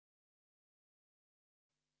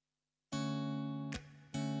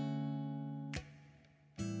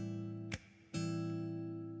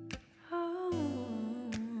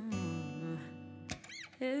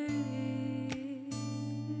Hey,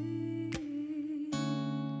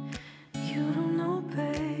 you don't know,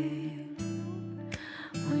 babe,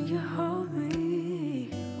 when you hold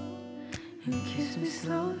me and kiss me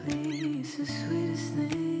slowly, it's the sweetest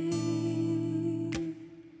thing,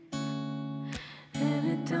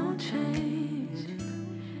 and it don't change.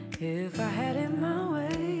 If I had it my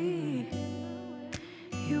way,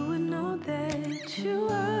 you would know that you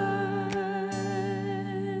are.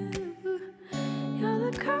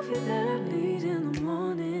 You're the coffee that I need in the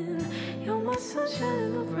morning. You're my sunshine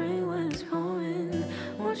in the rain when it's pouring.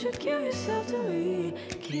 Won't you give yourself to me?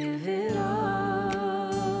 Give it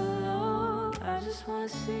all. I just wanna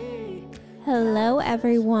see. Hello,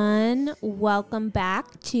 everyone. Welcome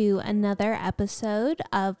back to another episode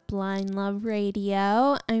of Blind Love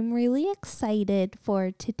Radio. I'm really excited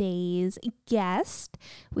for today's guest.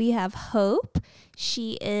 We have Hope.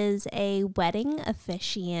 She is a wedding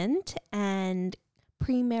officiant and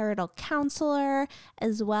premarital counselor,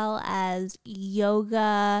 as well as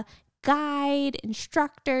yoga guide,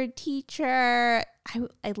 instructor, teacher.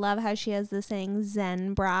 I love how she has the saying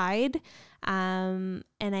Zen bride. And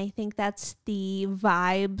I think that's the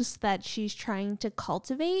vibes that she's trying to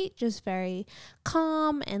cultivate. Just very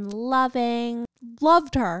calm and loving.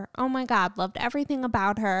 Loved her. Oh my God. Loved everything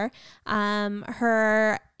about her.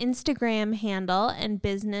 Her Instagram handle and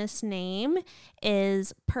business name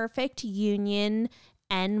is Perfect Union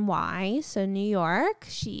NY, so New York.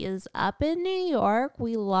 She is up in New York.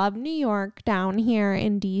 We love New York down here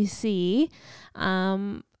in DC.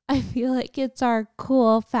 I feel like it's our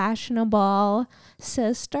cool, fashionable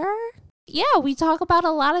sister. Yeah, we talk about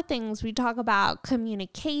a lot of things. We talk about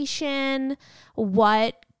communication,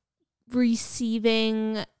 what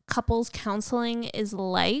receiving couples counseling is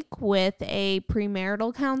like with a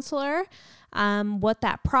premarital counselor, what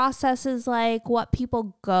that process is like, what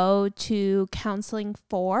people go to counseling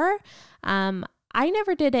for. I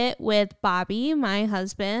never did it with Bobby, my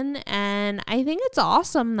husband, and I think it's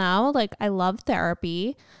awesome though. Like, I love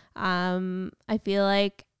therapy. I feel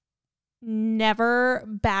like never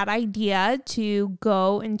bad idea to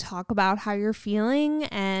go and talk about how you're feeling,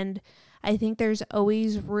 and I think there's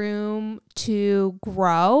always room to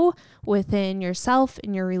grow within yourself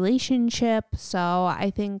and your relationship. So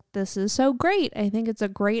I think this is so great. I think it's a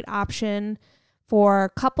great option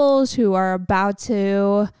for couples who are about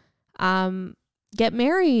to get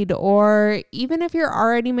married, or even if you're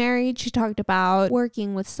already married. She talked about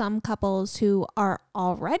working with some couples who are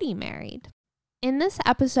already married. In this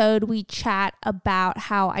episode, we chat about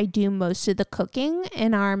how I do most of the cooking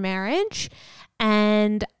in our marriage.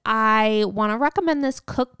 And I want to recommend this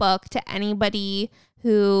cookbook to anybody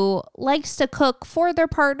who likes to cook for their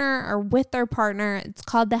partner or with their partner. It's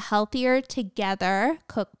called The Healthier Together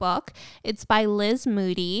Cookbook. It's by Liz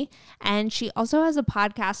Moody, and she also has a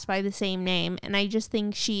podcast by the same name, and I just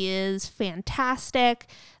think she is fantastic.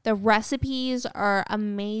 The recipes are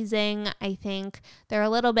amazing. I think they're a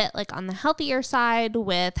little bit like on the healthier side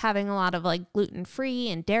with having a lot of like gluten-free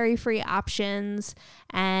and dairy-free options,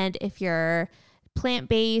 and if you're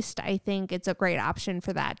plant-based, I think it's a great option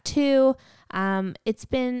for that too. It's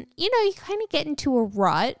been, you kind of get into a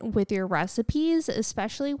rut with your recipes,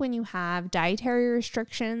 especially when you have dietary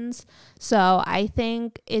restrictions. So I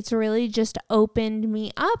think it's really just opened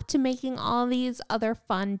me up to making all these other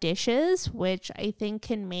fun dishes, which I think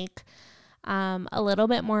can make a little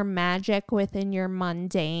bit more magic within your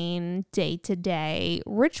mundane day-to-day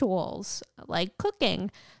rituals like cooking.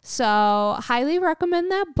 So highly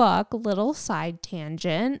recommend that book. Little side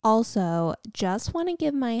tangent. Also, just want to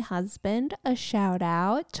give my husband a shout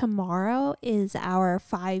out. Tomorrow is our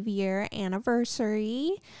 5-year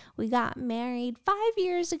anniversary. We got married 5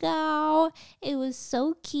 years ago. It was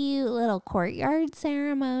so cute. Little courtyard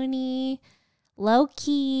ceremony. Low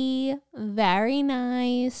key, very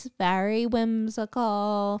nice, very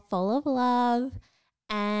whimsical, full of love.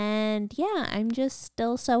 And yeah, I'm just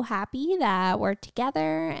still so happy that we're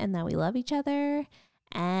together and that we love each other.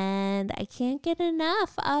 And I can't get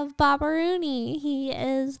enough of Bobberoonie. He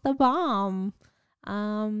is the bomb.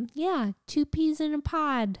 Yeah, 2 peas in a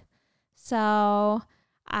pod. So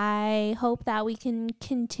I hope that we can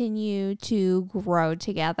continue to grow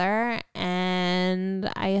together, and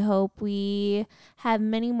I hope we have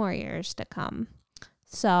many more years to come.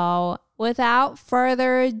 So without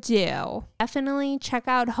further ado, definitely check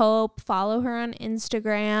out Hope, follow her on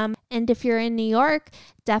Instagram. And if you're in New York,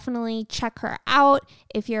 definitely check her out.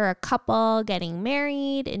 If you're a couple getting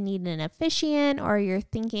married and need an officiant, or you're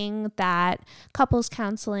thinking that couples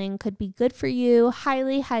counseling could be good for you,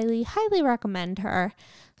 highly, highly, highly recommend her.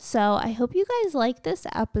 So I hope you guys like this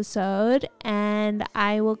episode, and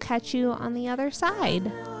I will catch you on the other side.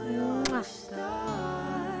 Mwah.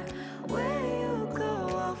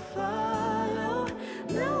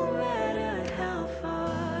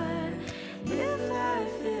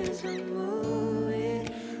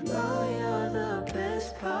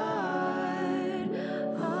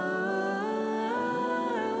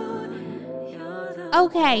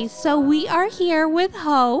 Okay, so we are here with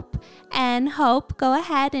Hope. And Hope, go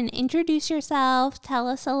ahead and introduce yourself. Tell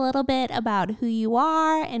us a little bit about who you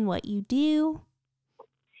are and what you do.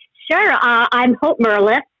 Sure. I'm Hope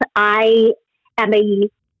Merlis. I am a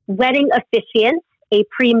wedding officiant, a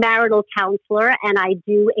premarital counselor, and I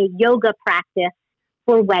do a yoga practice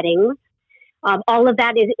for weddings. All of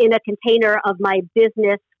that is in a container of my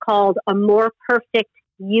business called A More Perfect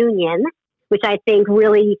Union, which I think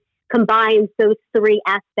really combines those three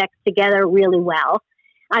aspects together really well.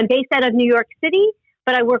 I'm based out of New York City,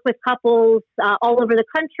 but I work with couples all over the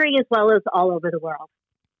country as well as all over the world.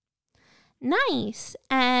 Nice.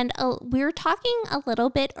 And we were talking a little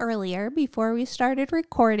bit earlier before we started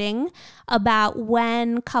recording about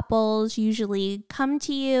when couples usually come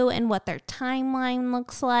to you and what their timeline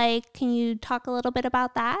looks like. Can you talk a little bit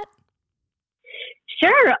about that?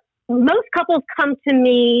 Sure. Most couples come to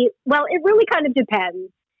me, well, it really kind of depends.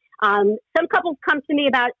 Some couples come to me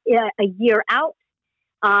about a year out.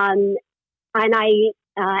 And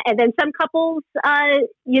then some couples,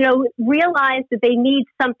 realize that they need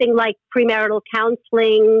something like premarital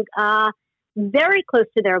counseling very close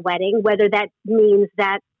to their wedding, whether that means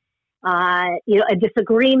that, a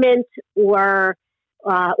disagreement or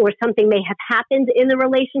something may have happened in the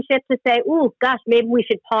relationship to say, "Ooh, gosh, maybe we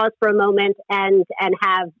should pause for a moment and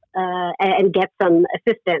have and get some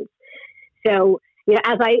assistance." So,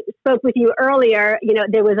 as I spoke with you earlier,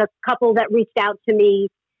 there was a couple that reached out to me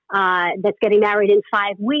that's getting married in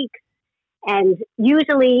 5 weeks. And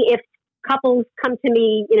usually if couples come to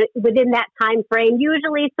me, within that time frame,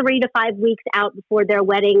 usually 3 to 5 weeks out before their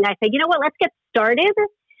wedding, I say, you know what, let's get started,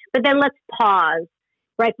 but then let's pause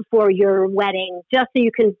right before your wedding just so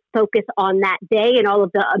you can focus on that day and all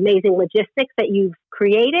of the amazing logistics that you've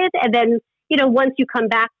created. And then, once you come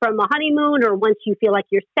back from a honeymoon or once you feel like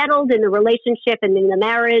you're settled in the relationship and in the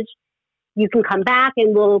marriage, you can come back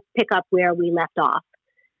and we'll pick up where we left off.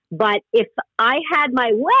 But if I had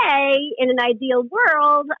my way in an ideal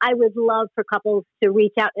world, I would love for couples to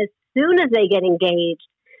reach out as soon as they get engaged.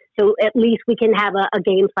 So at least we can have a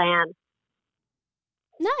game plan.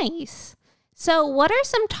 Nice. So what are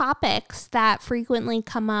some topics that frequently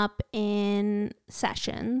come up in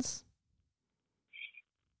sessions?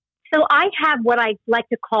 So I have what I like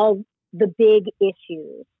to call the big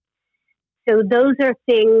issues. So those are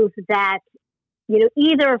things that,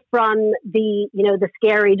 either from the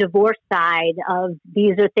scary divorce side of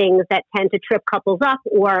these are things that tend to trip couples up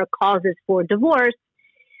or causes for divorce.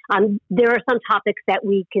 There are some topics that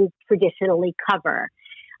we can traditionally cover.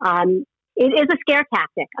 It is a scare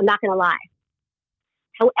tactic. I'm not going to lie.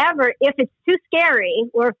 However, if it's too scary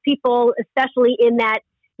or if people, especially in that,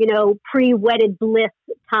 pre-wedded bliss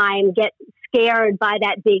time, get scared by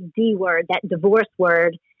that big D word, that divorce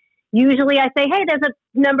word, usually I say, hey, there's a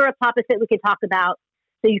number of topics that we can talk about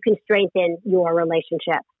so you can strengthen your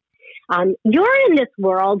relationship. You're in this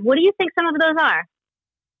world. What do you think some of those are?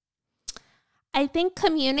 I think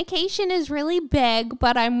communication is really big,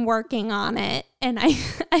 but I'm working on it. And I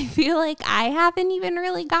feel like I haven't even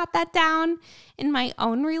really got that down in my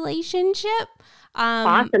own relationship.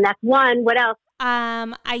 Awesome. That's one. What else?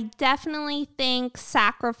 I definitely think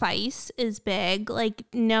sacrifice is big, like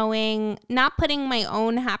not putting my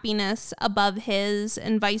own happiness above his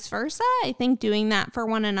and vice versa. I think doing that for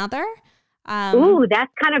one another. Ooh,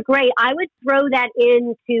 that's kind of great. I would throw that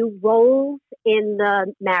into roles in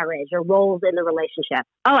the marriage or roles in the relationship.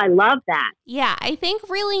 Oh, I love that. Yeah, I think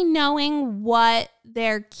really knowing what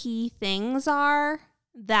their key things are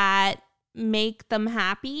that make them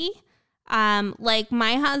happy. Like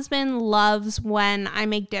my husband loves when I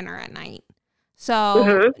make dinner at night.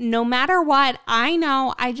 So no matter what, I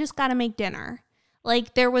know I just got to make dinner.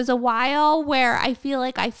 Like there was a while where I feel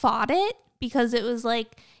like I fought it because it was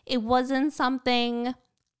like, it wasn't something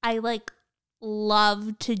I like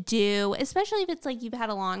love to do, especially if it's like you've had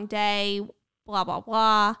a long day, blah, blah,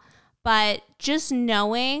 blah. But just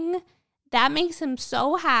knowing that makes him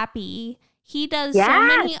so happy. He does so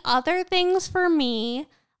many other things for me.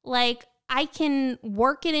 Like, I can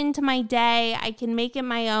work it into my day. I can make it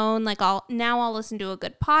my own. Like, I'll listen to a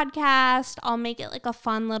good podcast. I'll make it like a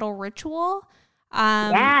fun little ritual.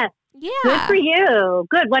 Yes. Yeah. Good for you.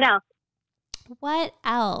 Good. What else? What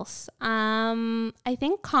else? I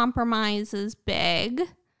think compromise is big.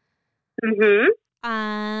 Mm-hmm.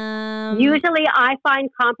 Usually I find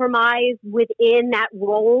compromise within that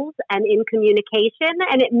roles and in communication,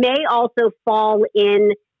 and it may also fall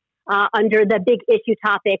in under the big issue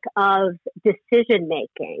topic of decision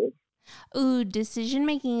making. Ooh, decision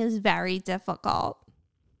making is very difficult.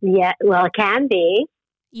 Yeah, well, it can be.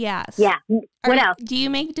 Yes. Yeah. What else? Do you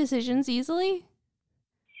make decisions easily?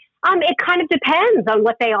 It kind of depends on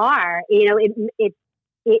what they are. You know,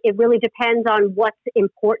 it really depends on what's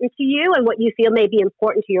important to you and what you feel may be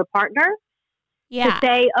important to your partner. Yeah. To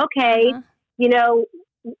say, okay,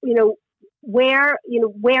 where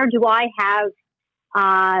do I have,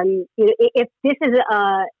 if this is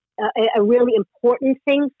a really important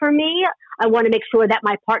thing for me, I want to make sure that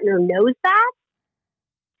my partner knows that.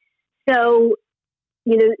 So,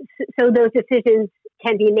 so those decisions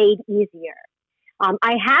can be made easier.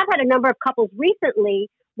 I have had a number of couples recently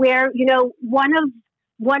where,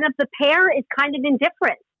 one of the pair is kind of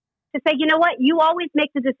indifferent to say, you know what, you always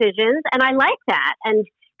make the decisions and I like that. And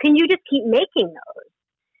can you just keep making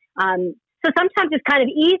those? So sometimes it's kind of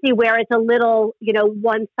easy where it's a little,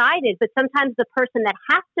 one-sided, but sometimes the person that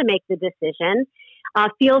has to make the decision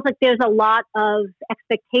feels like there's a lot of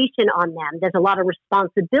expectation on them. There's a lot of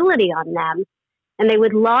responsibility on them. And they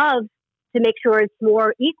would love to make sure it's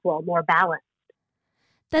more equal, more balanced.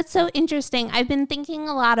 That's so interesting. I've been thinking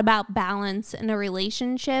a lot about balance in a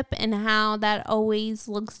relationship and how that always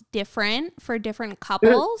looks different for different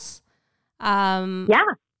couples. Yeah.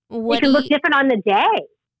 It can look different on the day.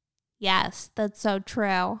 Yes, that's so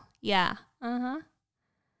true. Yeah.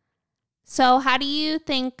 So how do you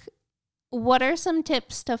think, what are some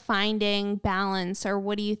tips to finding balance, or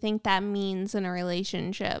what do you think that means in a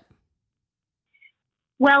relationship?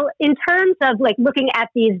 Well, in terms of like looking at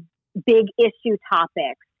these big issue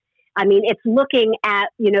topics, I mean, it's looking at,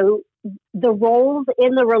 the roles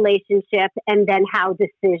in the relationship and then how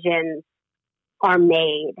decisions are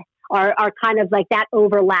made are kind of like that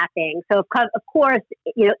overlapping. So, of course,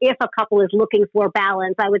 if a couple is looking for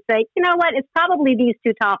balance, I would say, you know what, it's probably these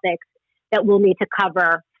two topics that we'll need to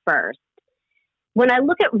cover first. When I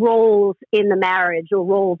look at roles in the marriage or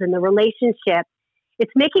roles in the relationship,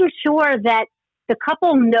 it's making sure that the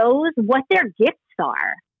couple knows what their gifts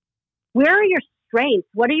are. Where are your strengths?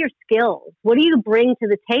 What are your skills? What do you bring to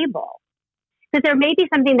the table? Because there may be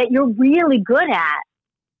something that you're really good at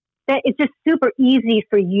that it's just super easy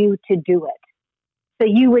for you to do it. So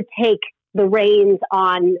you would take the reins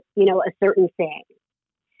on, a certain thing.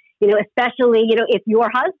 Especially, if your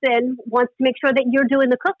husband wants to make sure that you're doing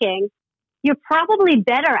the cooking, you're probably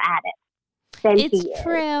better at it than he is. It's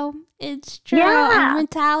true. It's true. Yeah. I'm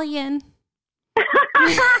Italian.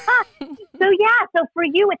 So for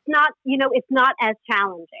you, it's not, it's not as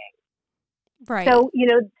challenging. Right. So,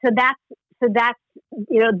 that's that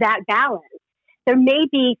balance. There may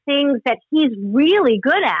be things that he's really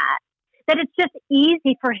good at that it's just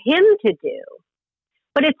easy for him to do.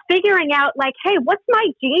 But it's figuring out like, hey, what's my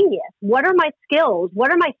genius? What are my skills?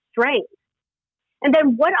 What are my strengths? And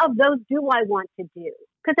then what of those do I want to do?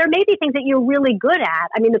 Because there may be things that you're really good at.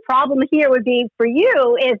 I mean, the problem here would be for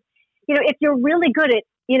you is, if you're really good at,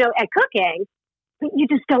 at cooking, but you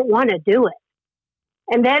just don't want to do it.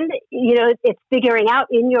 And then, it's figuring out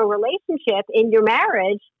in your relationship, in your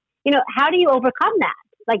marriage, how do you overcome that?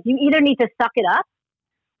 Like, you either need to suck it up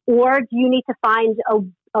or do you need to find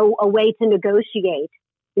a way to negotiate,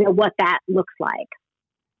 what that looks like.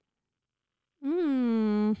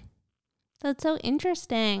 That's so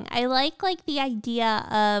interesting. I like the idea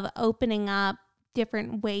of opening up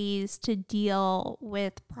different ways to deal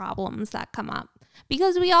with problems that come up,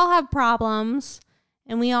 because we all have problems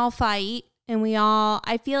and we all fight and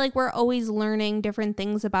I feel like we're always learning different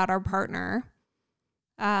things about our partner.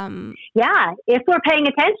 Yeah, if we're paying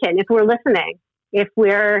attention, if we're listening, if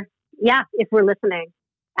we're listening,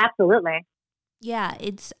 absolutely. Yeah,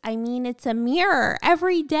 it's a mirror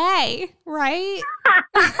every day, right?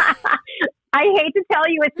 I hate to tell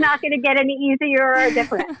you, it's not going to get any easier or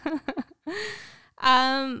different.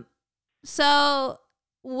 So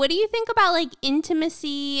what do you think about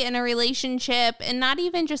intimacy in a relationship, and not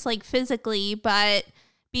even just physically, but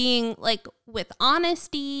being with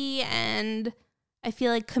honesty? And I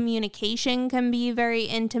feel like communication can be very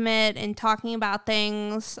intimate and talking about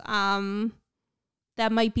things that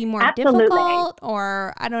that might be more Absolutely. difficult?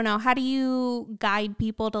 Or I don't know, how do you guide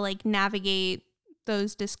people to like navigate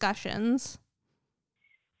those discussions?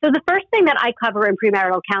 So the first thing that I cover in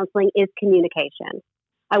premarital counseling is communication.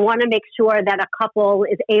 I want to make sure that a couple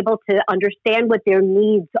is able to understand what their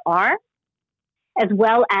needs are, as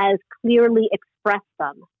well as clearly express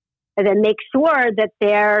them. And then make sure that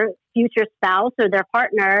their future spouse or their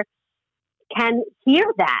partner can hear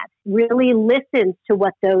that, really listen to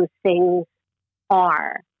what those things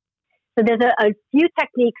are. So there's a few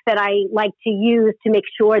techniques that I like to use to make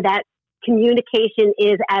sure that communication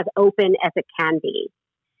is as open as it can be.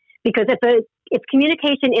 Because if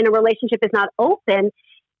communication in a relationship is not open,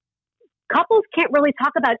 couples can't really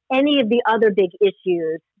talk about any of the other big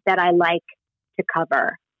issues that I like to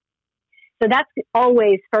cover. So that's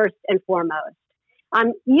always first and foremost.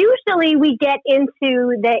 Usually we get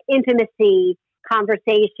into the intimacy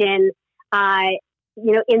conversation,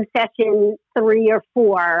 in session 3 or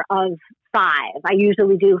 4 of 5. I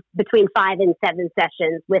usually do between 5 and 7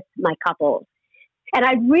 sessions with my couples. And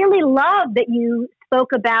I really love that you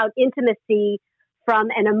spoke about intimacy from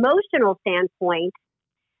an emotional standpoint,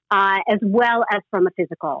 as well as from a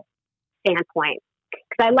physical standpoint.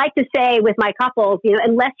 Because I like to say with my couples,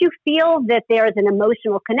 unless you feel that there is an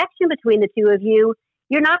emotional connection between the two of you,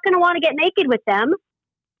 you're not going to want to get naked with them.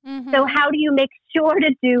 Mm-hmm. So how do you make sure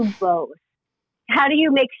to do both? How do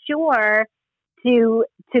you make sure to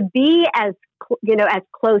be as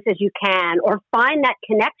close as you can, or find that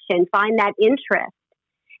connection, find that interest?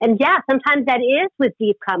 And yeah, sometimes that is with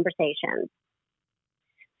deep conversations.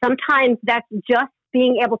 Sometimes that's just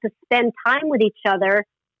being able to spend time with each other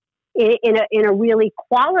in a really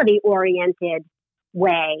quality-oriented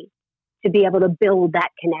way to be able to build that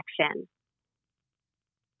connection.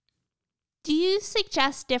 Do you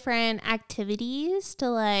suggest different activities to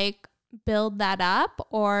like build that up?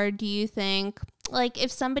 Or do you think like if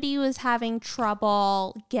somebody was having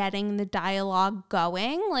trouble getting the dialogue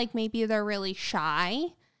going, like maybe they're really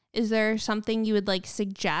shy, is there something you would like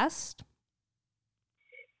suggest?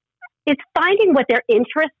 It's finding what their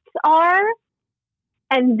interests are,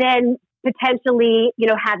 and then potentially,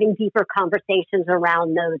 having deeper conversations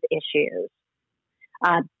around those issues.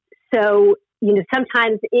 So,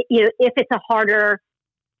 sometimes, if it's a harder,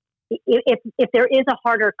 if there is a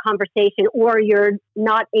harder conversation, or you're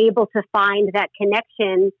not able to find that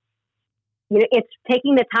connection, it's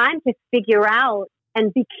taking the time to figure out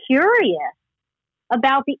and be curious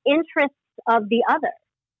about the interests of the other.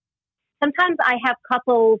 Sometimes I have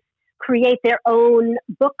couples create their own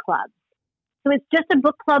book clubs. So it's just a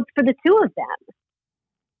book club for the two of them.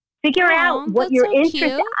 Figure out what your interests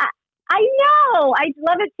are. I know. I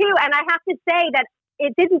love it too. And I have to say that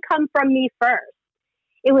it didn't come from me first.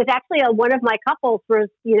 It was actually one of my couples was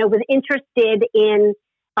interested in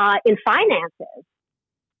finances,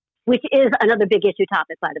 which is another big issue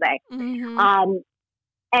topic, by the way. Mm-hmm.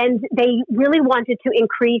 And they really wanted to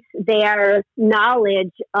increase their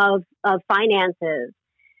knowledge of finances.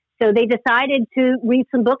 So they decided to read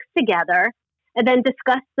some books together and then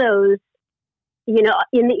discuss those, in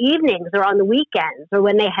the evenings or on the weekends or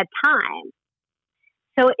when they had time.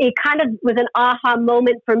 So it kind of was an aha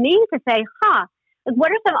moment for me to say,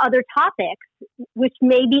 what are some other topics which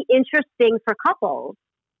may be interesting for couples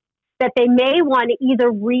that they may want to either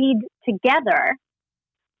read together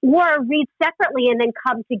or read separately and then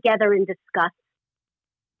come together and discuss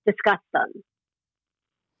them.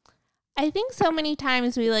 I think so many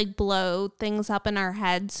times we like blow things up in our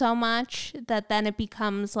head so much that then it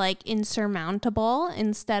becomes like insurmountable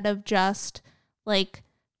instead of just like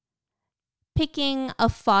picking a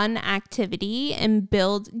fun activity and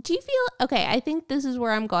build. Do you feel, okay, I think this is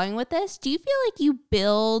where I'm going with this. Do you feel like you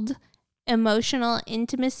build emotional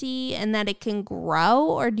intimacy and that it can grow?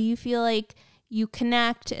 Or do you feel like you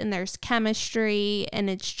connect and there's chemistry and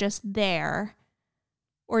it's just there?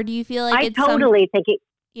 Or do you feel like I totally think it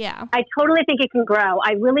can grow.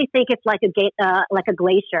 I really think it's like a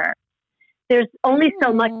glacier. There's only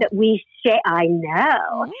so much that we share. I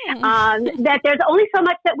know that there's only so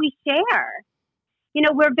much that we share.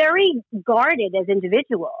 We're very guarded as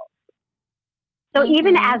individuals. So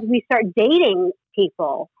even as we start dating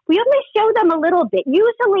people, we only show them a little bit.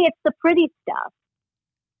 Usually it's the pretty stuff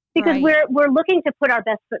because we're looking to put our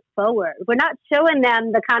best foot forward. We're not showing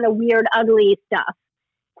them the kind of weird, ugly stuff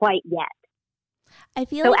quite yet. I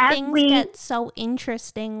feel like things get so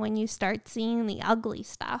interesting when you start seeing the ugly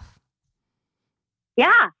stuff.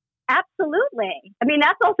 Yeah, absolutely. I mean,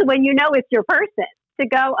 that's also when it's your person to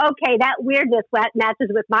go, okay, that weirdness matches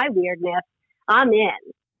with my weirdness. I'm in.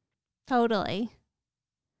 Totally.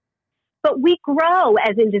 But we grow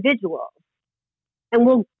as individuals. and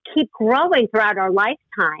we'll keep growing throughout our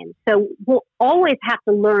lifetime. So we'll always have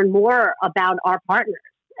to learn more about our partners.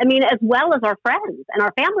 I mean, as well as our friends and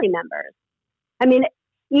our family members. I mean,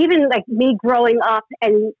 even like me growing up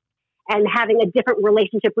and having a different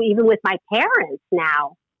relationship even with my parents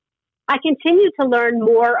now, I continue to learn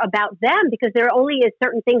more about them because there only is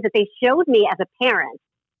certain things that they showed me as a parent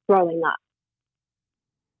growing up,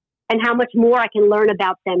 and how much more I can learn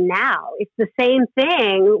about them now. It's the same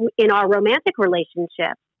thing in our romantic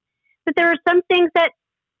relationship, but there are some things that,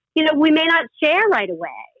 you know, we may not share right away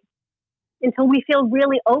until we feel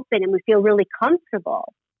really open and we feel really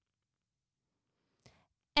comfortable.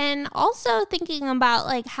 And also thinking about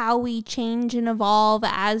like how we change and evolve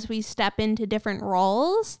as we step into different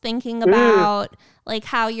roles, thinking about like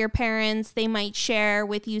how your parents, they might share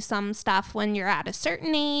with you some stuff when you're at a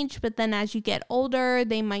certain age, but then as you get older,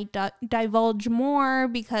 they might divulge more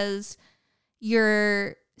because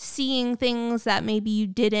you're seeing things that maybe you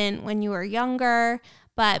didn't when you were younger,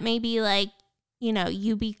 but maybe like, you know,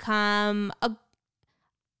 you become a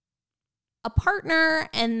partner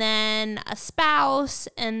and then a spouse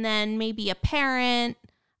and then maybe a parent.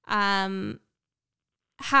 How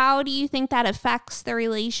do you think that affects the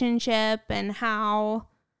relationship, and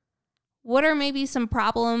what are maybe some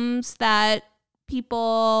problems that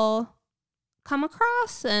people come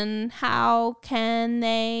across, and how can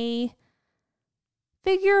they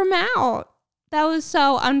figure them out? That was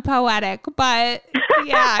so unpoetic, but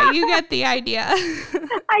yeah, you get the idea.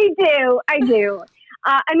 I do.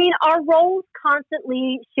 I mean, our roles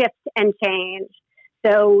constantly shift and change.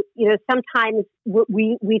 So, you know, sometimes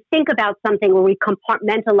we think about something, or we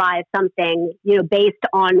compartmentalize something, you know, based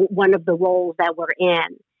on one of the roles that we're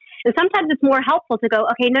in. And sometimes it's more helpful to go,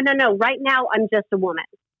 okay, no, right now I'm just a woman.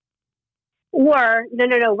 Or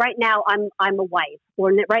no, right now I'm a wife.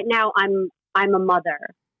 Or right now I'm a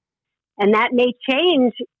mother. And that may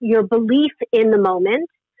change your belief in the moment.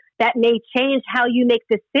 That may change how you make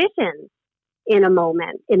decisions in the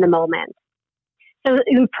moment. So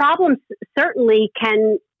problems certainly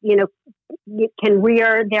can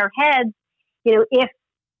rear their heads, if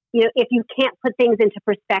you can't put things into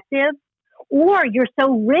perspective, or you're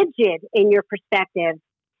so rigid in your perspective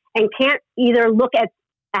and can't either look at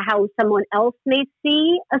how someone else may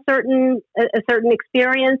see a certain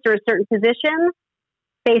experience or a certain position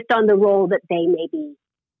based on the role that they may be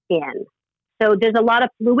in. So there's a lot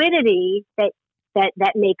of fluidity that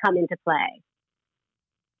may come into play.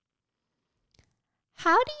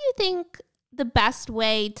 How do you think the best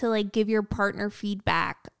way to like give your partner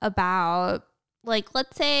feedback about, like,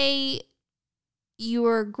 let's say you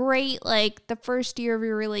were great like the first year of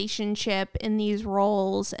your relationship in these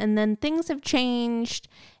roles, and then things have changed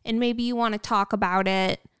and maybe you want to talk about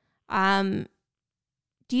it.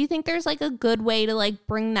 Do you think there's like a good way to like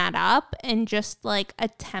bring that up and just like a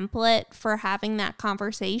template for having that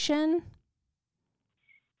conversation?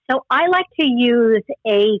 So I like to use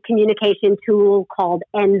a communication tool called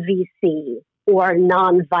NVC, or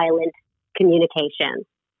nonviolent communication.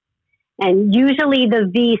 And usually the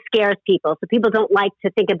V scares people. So people don't like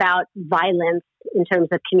to think about violence in terms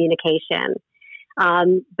of communication.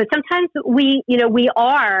 But sometimes we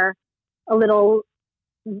are a little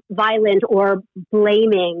violent or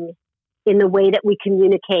blaming in the way that we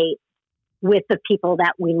communicate with the people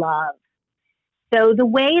that we love. So the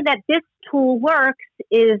way that this tool works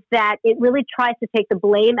is that it really tries to take the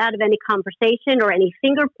blame out of any conversation or any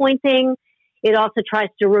finger pointing. It also tries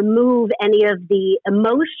to remove any of the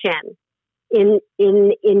emotion in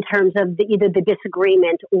terms of either the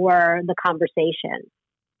disagreement or the conversation.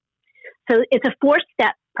 So it's a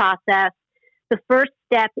 4-step process. The first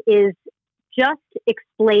step is just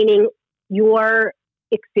explaining your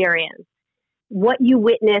experience, what you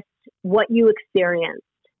witnessed, what you experienced,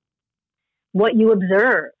 what you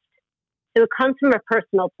observed. So it comes from a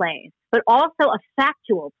personal place, but also a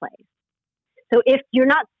factual place. So if you're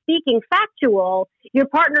not speaking factual, your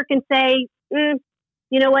partner can say,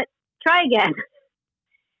 you know what, try again.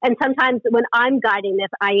 And sometimes when I'm guiding this,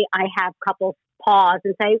 I have couples pause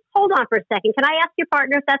and say, hold on for a second. Can I ask your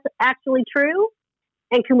partner if that's actually true?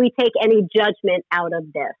 And can we take any judgment out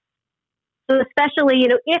of this? So especially,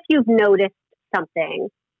 if you've noticed something,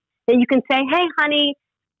 then you can say, hey, honey,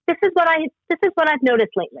 this is what I've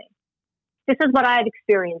noticed lately. This is what I've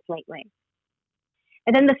experienced lately.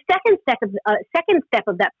 And then the second step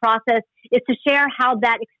of that process is to share how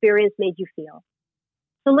that experience made you feel.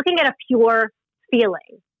 So looking at a pure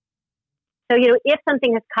feeling. So, if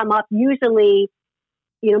something has come up, usually,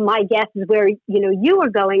 my guess is where, you are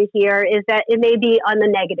going here is that it may be on the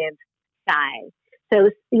negative side. So,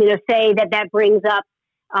 say that brings up,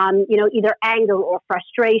 either anger or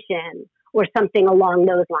frustration, or something along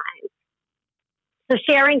those lines. So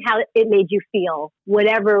sharing how it made you feel,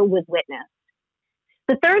 whatever was witnessed.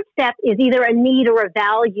 The third step is either a need or a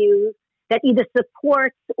value that either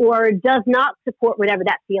supports or does not support whatever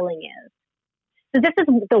that feeling is. So this is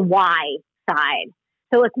the why side.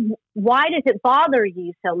 So like, why does it bother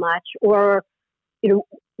you so much? Or,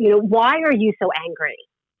 why are you so angry?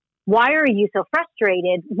 Why are you so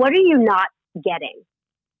frustrated? What are you not getting?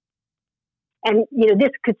 And,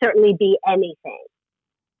 this could certainly be anything.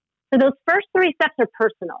 So those first three steps are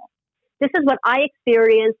personal. This is what I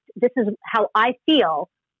experienced. This is how I feel.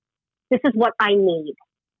 This is what I need.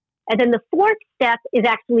 And then the fourth step is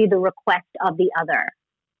actually the request of the other.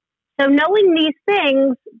 So knowing these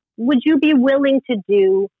things, would you be willing to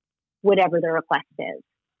do whatever the request is?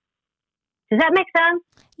 Does that make sense?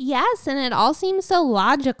 Yes, and it all seems so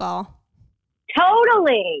logical.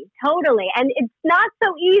 Totally. And it's not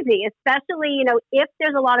so easy, especially, if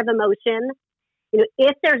there's a lot of emotion,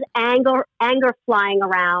 if there's anger flying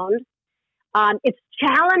around, it's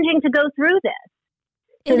challenging to go through this.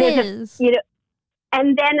 So it is.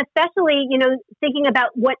 And then especially, thinking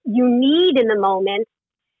about what you need in the moment,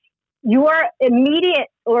 your immediate,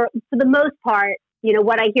 or for the most part,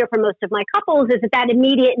 what I hear from most of my couples is that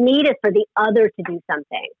immediate need is for the other to do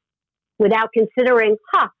something without considering,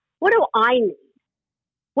 what do I need?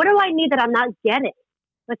 What do I need that I'm not getting?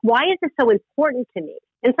 Like, why is this so important to me?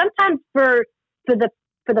 And sometimes for the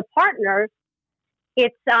partner,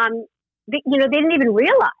 it's, they didn't even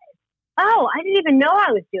realize, oh, I didn't even know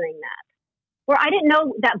I was doing that. Or I didn't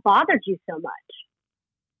know that bothered you so much.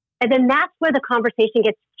 And then that's where the conversation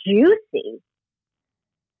gets juicy.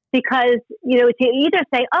 Because, to either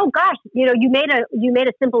say, oh gosh, you made a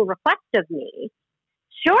simple request of me.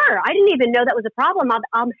 Sure, I didn't even know that was a problem.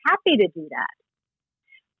 I'm happy to do that.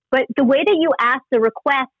 But the way that you ask the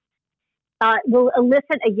request will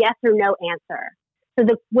elicit a yes or no answer. So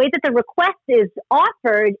the way that the request is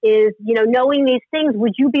offered is, knowing these things,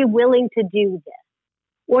 would you be willing to do this?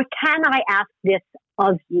 Or can I ask this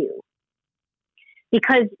of you?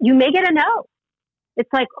 Because you may get a no. It's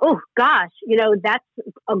like, oh gosh, that's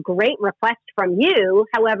a great request from you.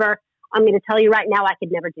 However, I'm going to tell you right now, I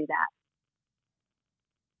could never do that.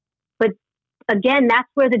 But again, that's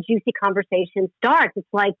where the juicy conversation starts. It's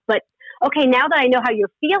like, but okay, now that I know how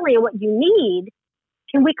you're feeling and what you need,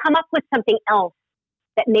 can we come up with something else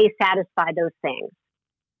that may satisfy those things?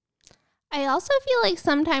 I also feel like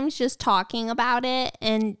sometimes just talking about it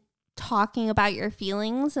and talking about your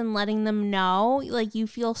feelings and letting them know, like, you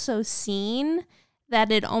feel so seen that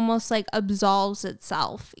it almost like absolves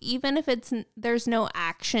itself, even if there's no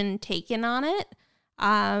action taken on it.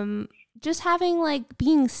 Just having like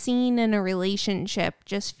being seen in a relationship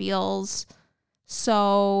just feels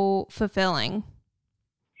so fulfilling.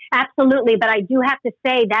 Absolutely. But I do have to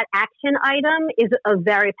say that action item is a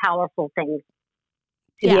very powerful thing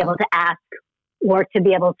to be able to ask or to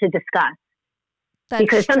be able to discuss. That's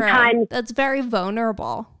because sometimes true. That's very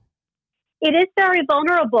vulnerable. It is very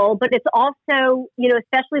vulnerable, but it's also,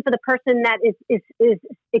 especially for the person that is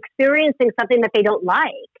experiencing something that they don't like.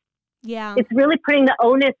 Yeah. It's really putting the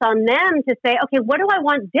onus on them to say, okay, what do I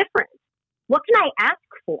want different? What can I ask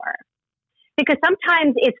for? Because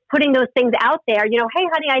sometimes it's putting those things out there, hey,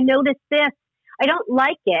 honey, I noticed this. I don't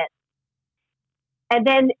like it. And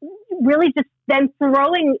then really just then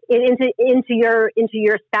throwing it into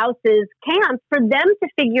your spouse's camp for them to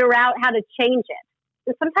figure out how to change it.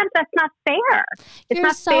 And sometimes that's not fair. It's You're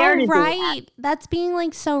not so fair to right. do that. That's being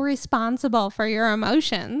like so responsible for your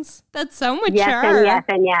emotions. That's so mature. Yes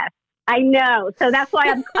and yes. I know. So that's why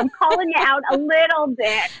I'm calling you out a little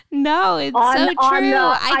bit. No, it's so true.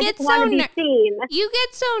 I get so seen. You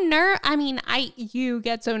get so you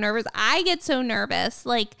get so nervous. I get so nervous.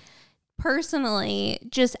 Like, personally,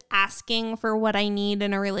 just asking for what I need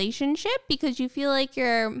in a relationship, because you feel like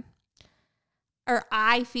I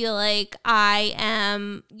feel like I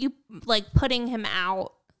am putting him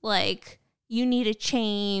out. Like, you need to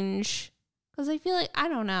change. Because I feel like, I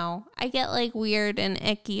don't know, I get like weird and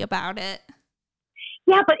icky about it.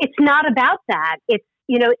 Yeah, but it's not about that. It's,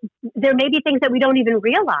 there may be things that we don't even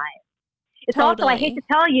realize. It's totally. Also, I hate to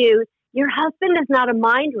tell you, your husband is not a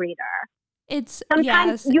mind reader.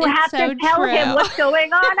 Sometimes you have to tell him what's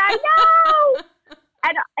going on. I know.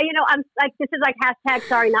 And, I'm like, this is like hashtag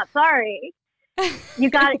sorry, not sorry. You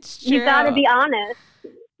got to be honest.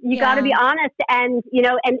 You got to be honest, and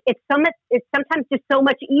and it's sometimes just so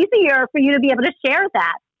much easier for you to be able to share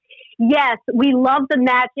that. Yes, we love the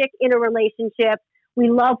magic in a relationship. We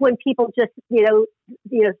love when people just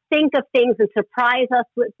think of things and surprise us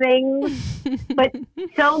with things. But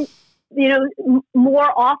so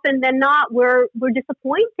more often than not, we're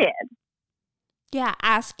disappointed. Yeah,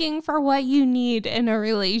 asking for what you need in a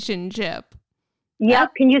relationship.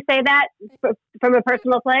 Yep. Can you say that from a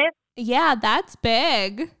personal place? Yeah, that's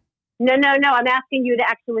big. No. I'm asking you to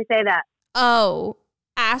actually say that. Oh,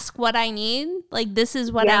 ask what I need? Like, this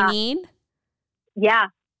is what I need? Yeah.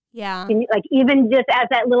 Yeah. Can you, like, even just as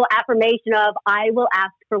that little affirmation of, I will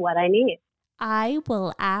ask for what I need. I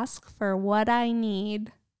will ask for what I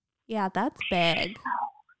need. Yeah, that's big.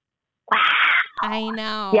 Wow. I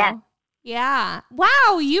know. Yes. Yeah.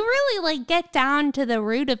 Wow, you really like get down to the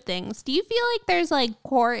root of things. Do you feel like there's like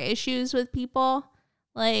core issues with people?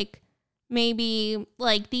 Like maybe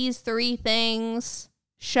like these 3 things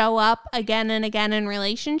show up again and again in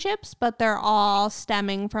relationships, but they're all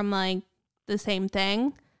stemming from like the same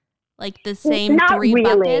thing? Like the same Not 3 really.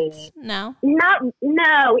 buckets? No.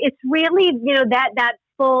 No, it's really, that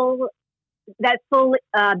full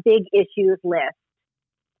big issues list.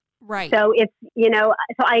 Right. So it's,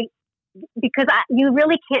 you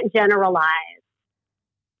really can't generalize.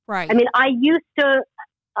 Right. I mean, I used to,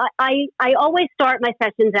 I always start my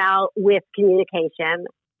sessions out with communication,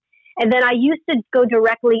 and then I used to go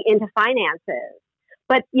directly into finances.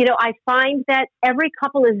 But, I find that every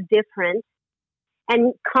couple is different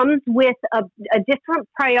and comes with a different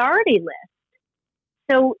priority list.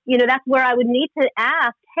 So, that's where I would need to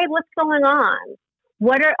ask, hey, what's going on?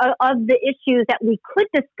 What are of the issues that we could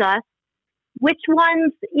discuss? Which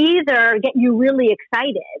ones either get you really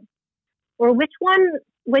excited, or which one,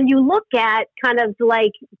 when you look at, kind of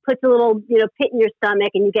like puts a little, pit in your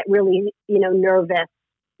stomach and you get really, nervous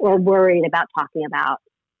or worried about talking about.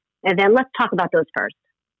 And then let's talk about those first.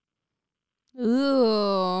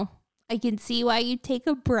 Ooh, I can see why you take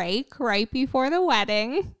a break right before the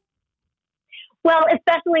wedding. Well,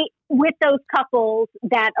 especially with those couples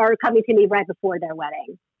that are coming to me right before their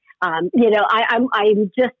wedding. I'm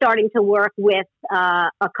just starting to work with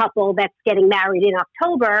a couple that's getting married in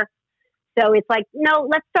October. So it's like, no,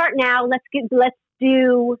 let's start now. Let's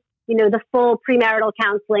do, the full premarital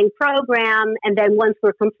counseling program. And then once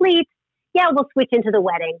we're complete, we'll switch into the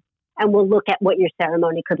wedding and we'll look at what your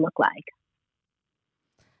ceremony could look like.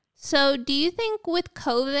 So do you think with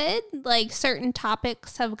COVID, like certain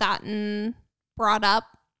topics have gotten brought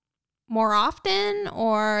up more often,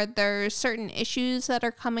 or there's certain issues that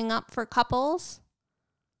are coming up for couples?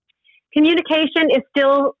 Communication is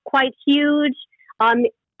still quite huge.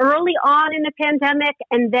 Early on in the pandemic,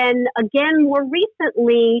 and then again more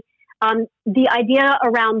recently, the idea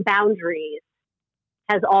around boundaries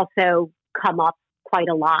has also come up quite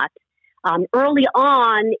a lot. Early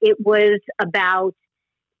on, it was about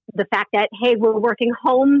the fact that, hey, we're working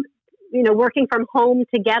from home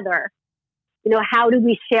together. How do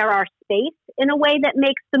we share our space in a way that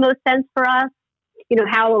makes the most sense for us?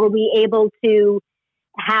 How are we able to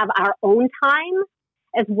have our own time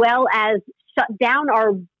as well as shut down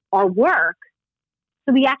our work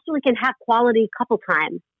so we actually can have quality couple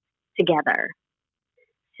time together?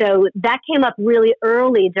 So that came up really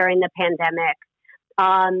early during the pandemic.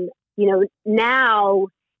 Now,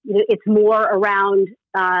 it's more around,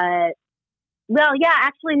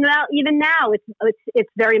 even now it's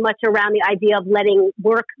very much around the idea of letting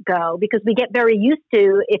work go, because we get very used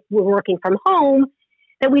to, if we're working from home,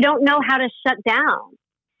 that we don't know how to shut down,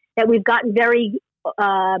 that we've gotten very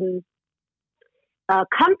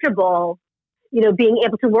comfortable, being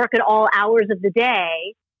able to work at all hours of the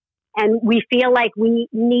day. And we feel like we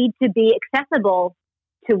need to be accessible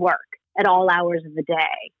to work at all hours of the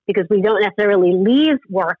day, because we don't necessarily leave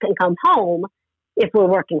work and come home if we're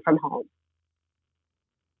working from home.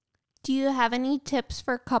 Do you have any tips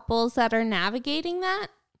for couples that are navigating that?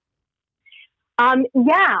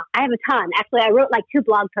 Yeah, I have a ton. Actually, I wrote like 2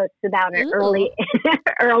 blog posts about it early.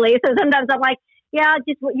 So sometimes I'm like,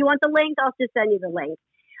 just you want the link? I'll just send you the link.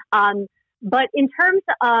 But in terms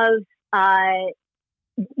of,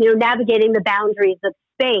 navigating the boundaries of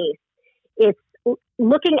space, it's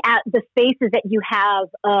looking at the spaces that you have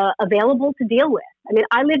available to deal with. I mean,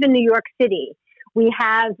 I live in New York City. We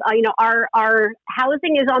have, our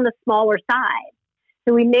housing is on the smaller side.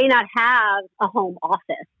 So we may not have a home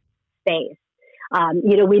office space.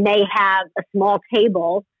 We may have a small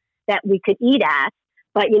table that we could eat at,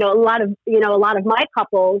 but, a lot of my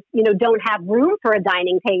couples, don't have room for a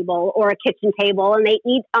dining table or a kitchen table, and they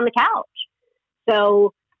eat on the couch.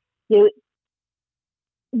 So,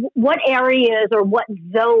 what areas or what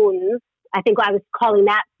zones, I think I was calling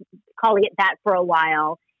it that for a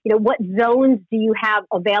while, what zones do you have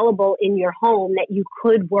available in your home that you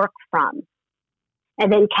could work from?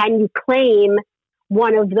 And then can you claim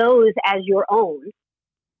one of those as your own?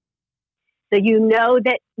 So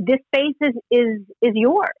that this space is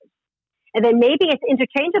yours. And then maybe it's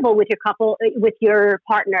interchangeable with with your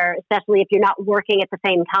partner, especially if you're not working at the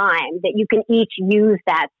same time, that you can each use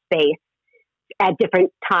that space at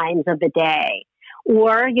different times of the day.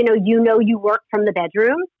 Or, you work from the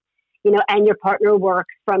bedroom, and your partner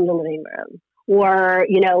works from the living room, or,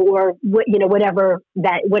 whatever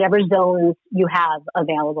zones you have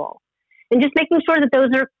available. And just making sure that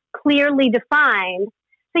those are clearly defined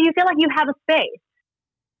so you feel like you have a space.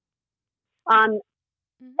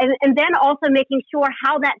 And then also making sure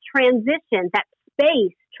how that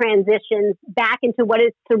space transitions back into what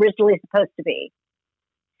it's originally supposed to be.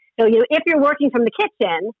 So, if you're working from the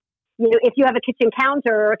kitchen, if you have a kitchen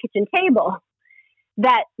counter or a kitchen table,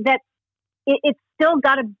 it's still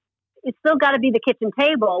got to be the kitchen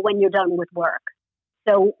table when you're done with work.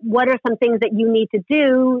 So what are some things that you need to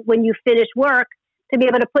do when you finish work to be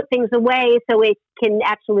able to put things away so it can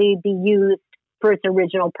actually be used for its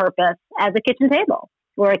original purpose as a kitchen table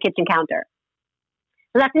or a kitchen counter?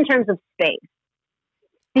 So that's in terms of space.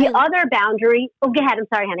 The other boundary, go ahead. I'm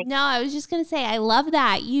sorry, honey. No, I was just going to say, I love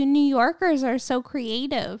that. You New Yorkers are so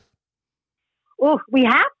creative. Oh, we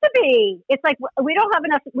have to be. It's like we don't have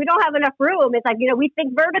enough room. It's like, we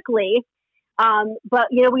think vertically, but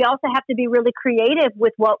we also have to be really creative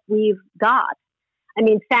with what we've got. I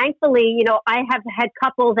mean, thankfully, I have had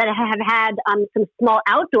couples that have had some small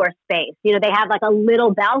outdoor space. They have like a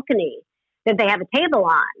little balcony that they have a table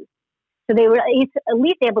on. So they were at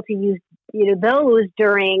least able to use, those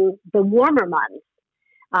during the warmer months.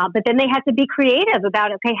 But then they had to be creative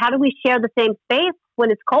about, okay, how do we share the same space when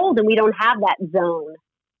it's cold and we don't have that zone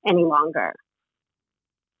any longer?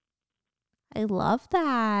 I love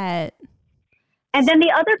that. And then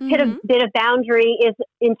the other bit of boundary is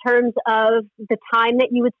in terms of the time that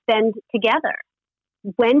you would spend together.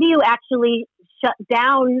 When do you actually shut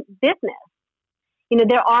down business?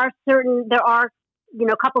 There are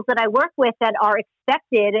couples that I work with that are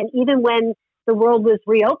expected, and even when the world was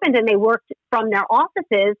reopened and they worked from their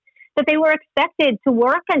offices, that they were expected to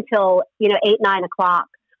work until, 8, 9 o'clock,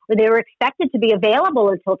 or they were expected to be available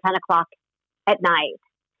until 10 o'clock at night.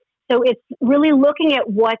 So it's really looking at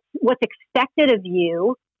what's expected of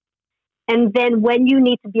you, and then when you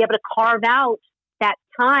need to be able to carve out that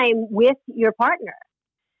time with your partner.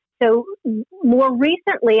 So more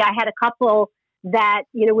recently, I had a couple that,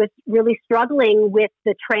 was really struggling with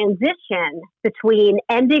the transition between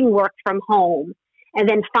ending work from home and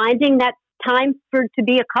then finding that time to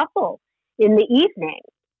be a couple in the evening.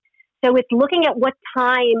 So it's looking at what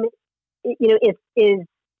time, is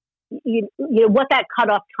what that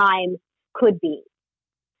cutoff time could be.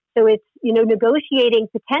 So it's, negotiating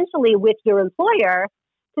potentially with your employer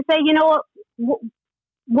to say,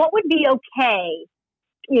 what would be okay?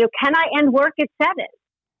 Can I end work at 7?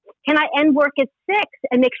 Can I end work at 6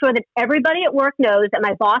 and make sure that everybody at work knows, that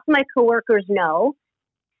my boss and my coworkers know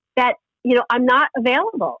that, I'm not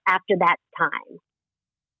available after that time?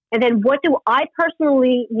 And then what do I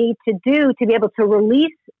personally need to do to be able to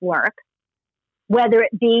release work, whether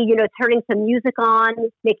it be, turning some music on,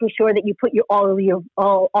 making sure that you put all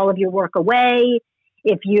of your work away.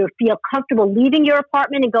 If you feel comfortable leaving your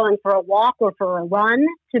apartment and going for a walk or for a run,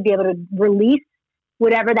 to be able to release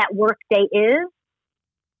whatever that work day is.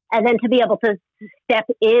 And then to be able to step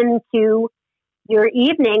into your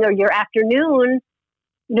evening or your afternoon,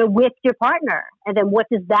 with your partner. And then what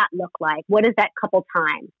does that look like? What does that couple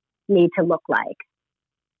time need to look like?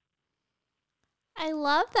 I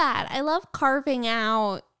love that. I love carving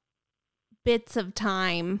out bits of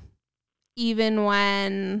time, even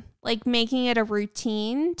when, like, making it a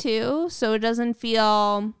routine too. So it doesn't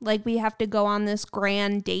feel like we have to go on this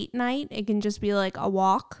grand date night. It can just be like a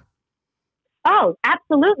walk. Oh,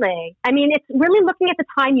 absolutely. I mean, it's really looking at the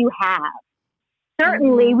time you have.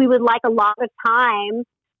 Certainly, we would like a lot of time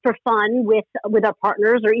for fun with our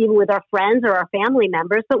partners or even with our friends or our family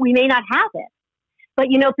members, but we may not have it. But,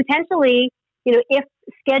 potentially, if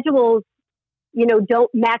schedules, don't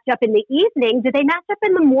match up in the evening, do they match up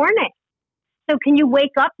in the morning? So can you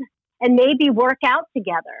wake up and maybe work out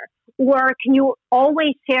together? Or can you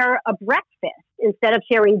always share a breakfast instead of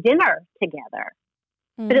sharing dinner together?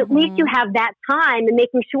 But at least you have that time, and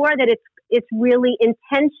making sure that it's really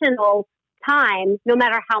intentional time, no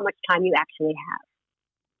matter how much time you actually have.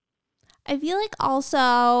 I feel like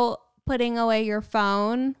also putting away your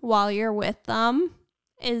phone while you're with them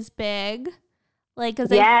is big. Like, because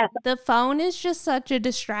the phone is just such a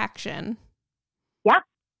distraction. Yeah.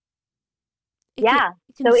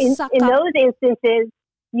 So in those instances,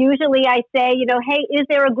 usually I say, hey, is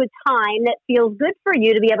there a good time that feels good for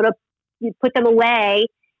you to be able to put them away,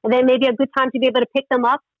 and then maybe a good time to be able to pick them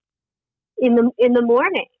up in the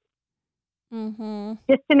morning.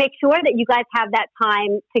 just to make sure that you guys have that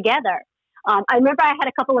time together. I remember I had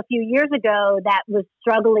a couple a few years ago that was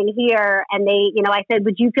struggling here, and I said,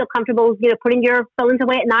 would you feel comfortable, putting your phones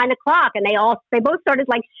away at 9:00? And they both started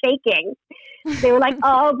like shaking. They were like,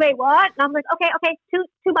 oh, wait, what? And I was like, okay,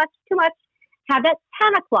 too much. Have that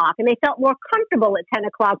 10:00. And they felt more comfortable at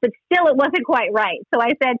 10:00, but still it wasn't quite right. So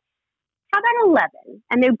I said, how about 11?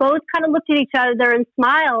 And they both kind of looked at each other and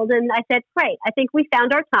smiled. And I said, great, I think we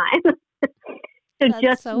found our time. So That's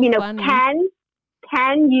just, so funny.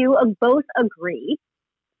 can you both agree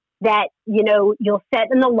that, you'll set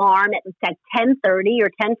an alarm at 10:30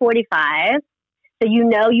 or 10:45, so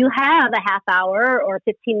you have a half hour or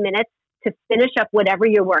 15 minutes to finish up whatever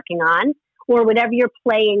you're working on or whatever you're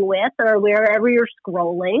playing with or wherever you're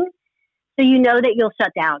scrolling, so you know that you'll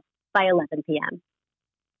shut down by 11 p.m.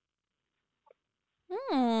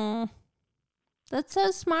 That's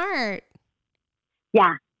so smart.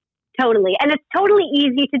 Yeah. Totally. And it's totally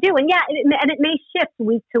easy to do. And it may shift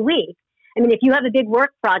week to week. I mean, if you have a big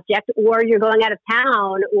work project or you're going out of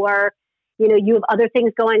town or, you have other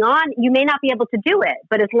things going on, you may not be able to do it.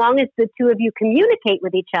 But as long as the two of you communicate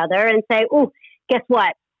with each other and say, oh, guess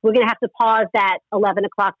what? We're going to have to pause that 11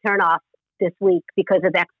 o'clock turnoff this week because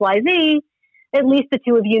of X, Y, Z. At least the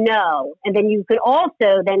two of you know. And then you could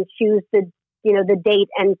also then choose the date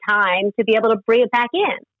and time to be able to bring it back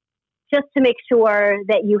in, just to make sure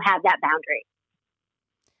that you have that boundary.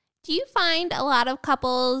 Do you find a lot of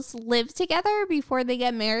couples live together before they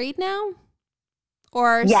get married now?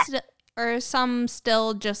 Or yes. Or some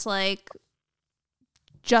still just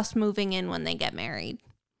moving in when they get married?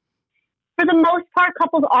 For the most part,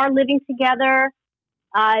 couples are living together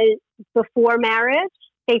before marriage.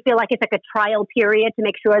 They feel like it's like a trial period to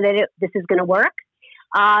make sure that this is going to work.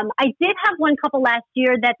 I did have one couple last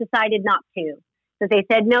year that decided not to. So they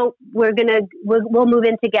said, no, we'll move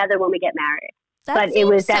in together when we get married. That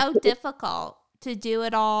seems so difficult to do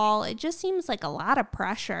it all. It just seems like a lot of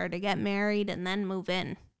pressure to get married and then move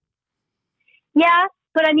in. Yeah.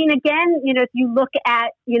 But I mean, again, if you look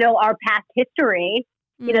at, our past history,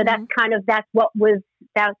 that's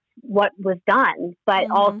what was done. But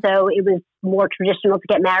also it was more traditional to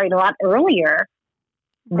get married a lot earlier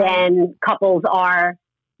than couples are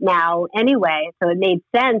now anyway. So it made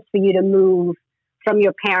sense for you to move from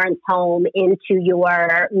your parents' home into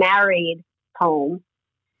your married home.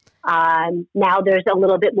 Now there's a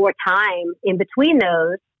little bit more time in between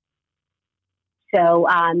those.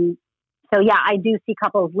 So yeah, I do see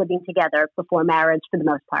couples living together before marriage for the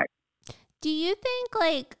most part. Do you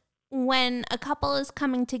think when a couple is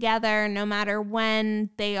coming together, no matter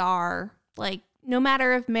when they are, no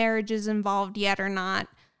matter if marriage is involved yet or not,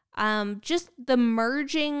 just the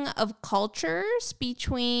merging of cultures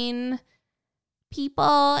between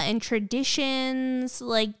people and traditions,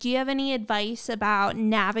 do you have any advice about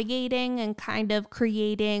navigating and kind of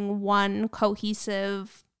creating one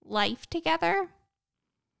cohesive life together?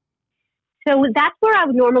 So that's where I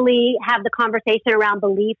would normally have the conversation around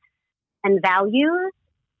beliefs and values,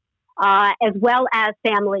 as well as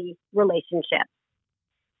family relationships.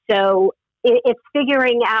 So it's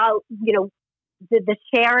figuring out, the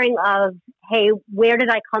sharing of, hey, where did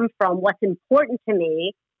I come from? What's important to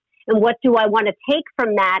me? And what do I want to take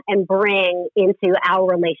from that and bring into our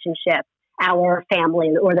relationship, our family,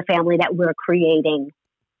 or the family that we're creating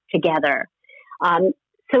together?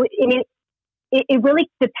 So it really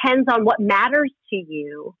depends on what matters to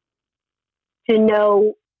you to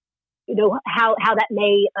know, how that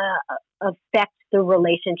may affect the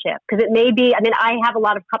relationship. Because it may be, I have a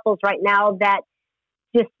lot of couples right now that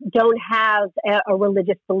just don't have a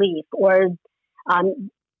religious belief, or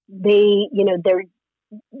they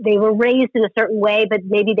were raised in a certain way, but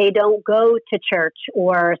maybe they don't go to church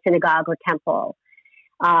or synagogue or temple.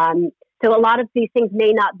 So a lot of these things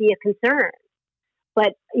may not be a concern.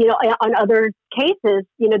 But, on other cases,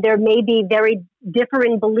 there may be very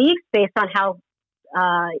differing beliefs based on how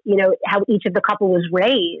each of the couple was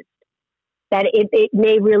raised, that it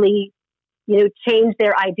may really, change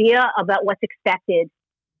their idea about what's expected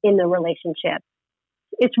in the relationship.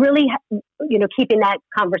 It's really, keeping that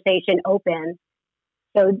conversation open.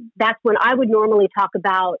 So that's when I would normally talk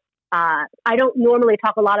about, I don't normally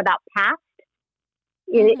talk a lot about past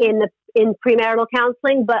in premarital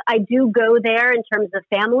counseling, but I do go there in terms of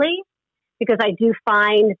family, because I do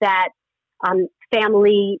find that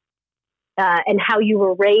family and how you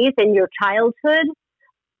were raised in your childhood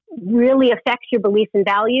really affects your beliefs and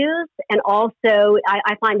values. And also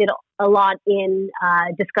I find it a lot in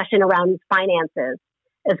discussion around finances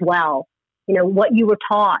as well. What you were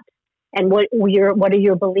taught and what are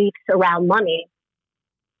your beliefs around money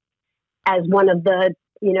as one of the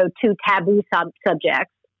two taboo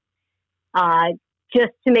subjects,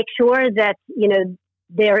 just to make sure that,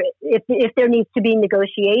 if there needs to be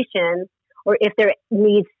negotiation, or if there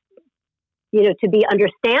needs, to be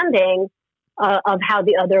understanding of how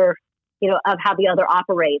the other,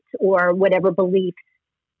 operates, or whatever beliefs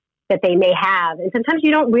that they may have. And sometimes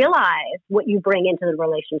you don't realize what you bring into the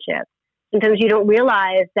relationship. Sometimes you don't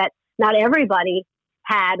realize that not everybody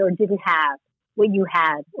had or didn't have what you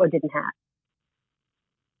had or didn't have.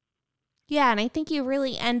 Yeah, and I think you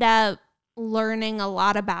really end up learning a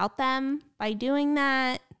lot about them by doing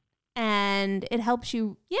that. And it helps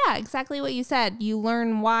you, exactly what you said. You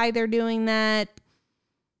learn why they're doing that,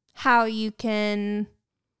 how you can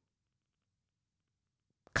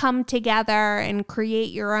come together and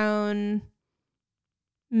create your own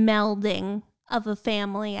melding of a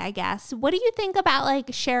family, I guess. What do you think about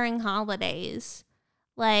like sharing holidays?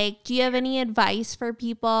 Like, do you have any advice for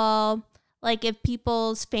people? Like if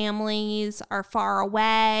people's families are far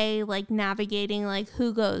away, like navigating like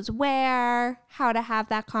who goes where, how to have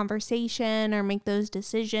that conversation or make those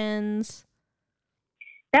decisions?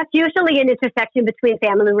 That's usually an intersection between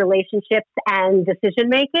family relationships and decision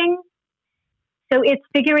making. So it's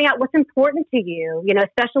figuring out what's important to you,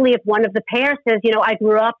 especially if one of the pair says, I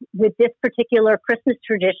grew up with this particular Christmas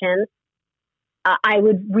tradition. I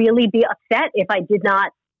would really be upset if I did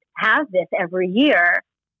not have this every year.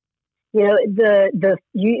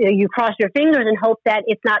 You cross your fingers and hope that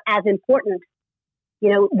it's not as important,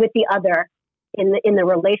 with the other in the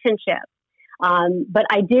relationship. But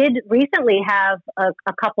I did recently have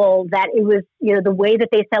a couple that it was, the way that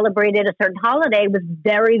they celebrated a certain holiday was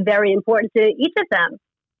very, very important to each of them.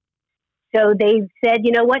 So they said,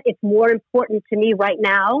 it's more important to me right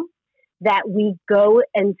now that we go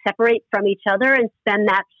and separate from each other and spend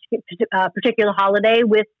that particular holiday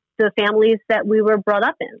with the families that we were brought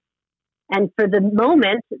up in. And for the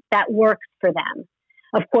moment, that works for them.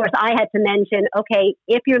 Of course, I had to mention, okay,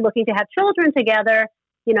 if you're looking to have children together,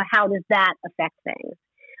 how does that affect things?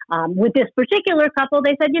 With this particular couple,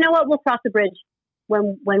 they said, we'll cross the bridge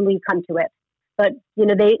when we come to it. But,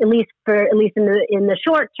 they, at least in the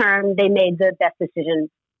short term, they made the best decision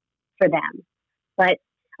for them. But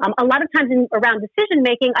a lot of times around decision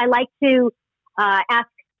making, I like to ask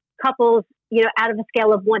couples, out of a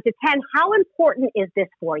scale of 1 to 10, how important is this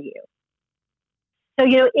for you? So,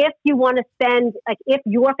 if you want to spend, like, if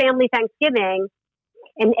your family Thanksgiving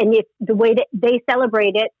and if the way that they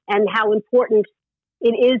celebrate it and how important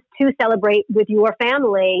it is to celebrate with your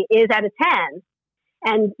family is at a 10,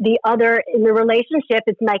 and the other in the relationship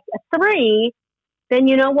is like a 3, then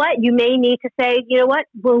you know what? You may need to say,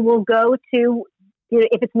 we'll go to,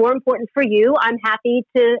 if it's more important for you, I'm happy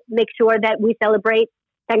to make sure that we celebrate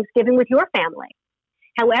Thanksgiving with your family.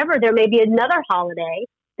 However, there may be another holiday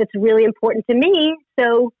that's really important to me.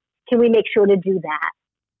 So can we make sure to do that?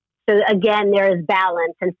 So again, there is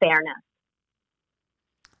balance and fairness.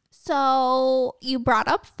 So you brought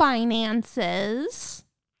up finances.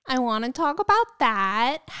 I want to talk about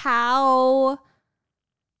that. How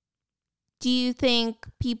do you think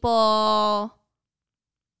people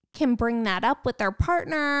can bring that up with their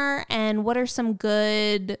partner? And what are some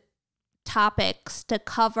good topics to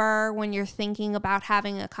cover when you're thinking about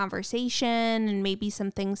having a conversation, and maybe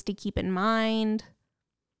some things to keep in mind?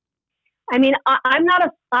 I mean,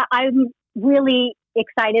 I'm really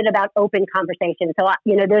excited about open conversation. So,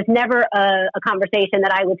 there's never a conversation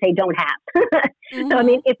that I would say don't have. Mm-hmm. So, I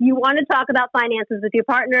mean, if you want to talk about finances with your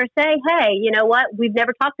partner, say, hey, you know what, we've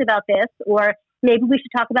never talked about this, or maybe we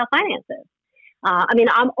should talk about finances.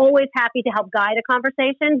 I'm always happy to help guide a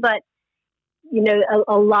conversation, but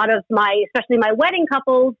a lot of especially my wedding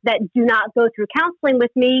couples that do not go through counseling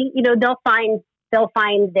with me, they'll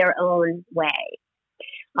find their own way.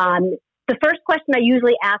 The first question I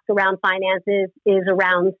usually ask around finances is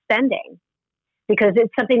around spending, because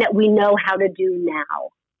it's something that we know how to do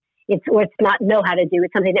now. It's not know how to do,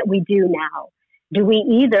 it's something that we do now. Do we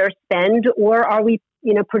either spend, or are we,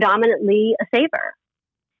 predominantly a saver?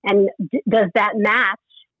 And does that match?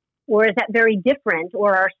 Or is that very different?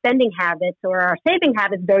 Or are spending habits or our saving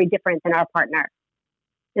habits very different than our partner?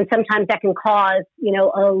 And sometimes that can cause,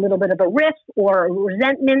 a little bit of a rift or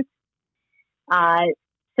resentment.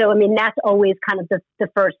 So, that's always kind of the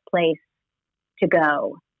first place to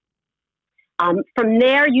go. From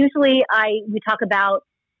there, usually we talk about,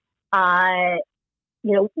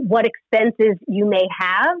 what expenses you may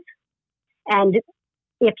have, and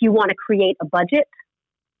if you want to create a budget.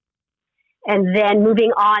 And then moving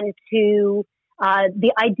on to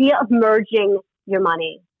the idea of merging your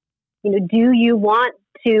money. Do you want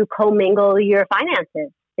to commingle your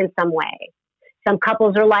finances in some way? Some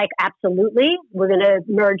couples are like, absolutely, we're going to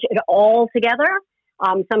merge it all together.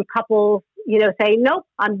 Some couples, say, nope,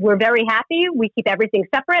 we're very happy. We keep everything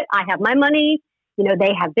separate. I have my money,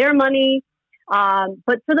 they have their money.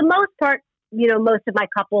 But for the most part, most of my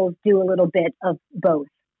couples do a little bit of both.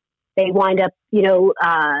 They wind up,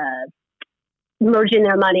 merging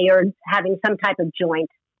their money or having some type of joint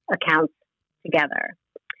accounts together.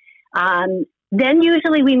 Then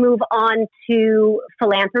usually we move on to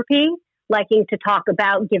philanthropy, liking to talk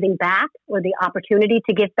about giving back or the opportunity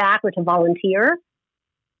to give back or to volunteer.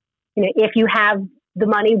 If you have the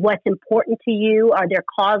money, what's important to you? Are there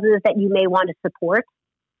causes that you may want to support?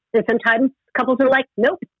 And sometimes couples are like,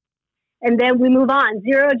 nope. And then we move on.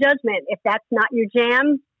 Zero judgment. If that's not your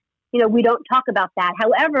jam, we don't talk about that.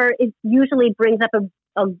 However, it usually brings up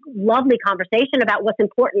a lovely conversation about what's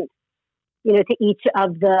important, to each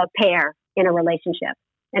of the pair in a relationship,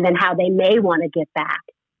 and then how they may want to give back,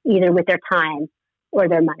 either with their time or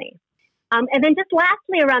their money. And then just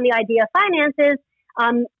lastly, around the idea of finances,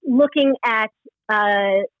 looking at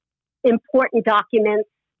important documents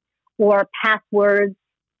or passwords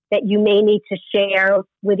that you may need to share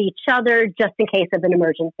with each other just in case of an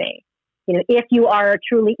emergency. If you are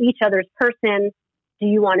truly each other's person, do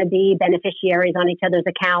you want to be beneficiaries on each other's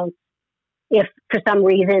accounts? If for some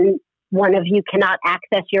reason one of you cannot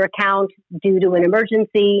access your account due to an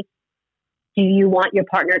emergency, do you want your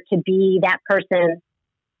partner to be that person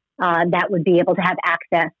that would be able to have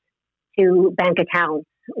access to bank accounts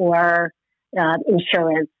or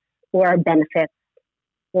insurance or benefits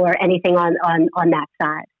or anything on that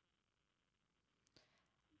side?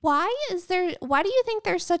 Why do you think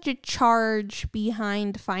there's such a charge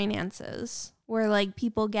behind finances where like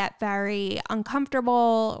people get very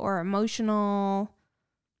uncomfortable or emotional?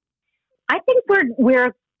 I think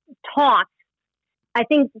we're taught,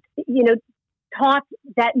 taught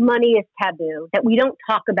that money is taboo, that we don't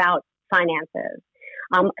talk about finances.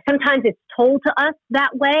 Sometimes it's told to us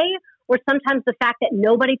that way, or sometimes the fact that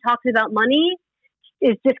nobody talks about money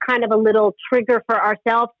is just kind of a little trigger for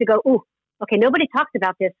ourselves to go, ooh, okay, nobody talks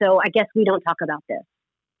about this, so I guess we don't talk about this.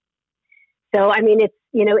 So,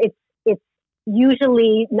 it's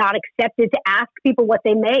usually not accepted to ask people what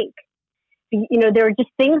they make. There are just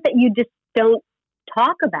things that you just don't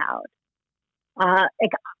talk about.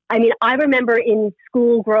 I remember in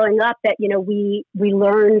school growing up that, we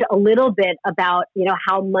learned a little bit about,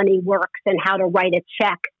 how money works and how to write a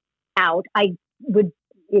check out. I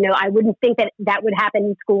wouldn't think that would happen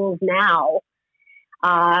in schools now.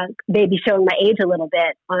 Maybe showing my age a little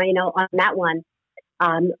bit, on that one.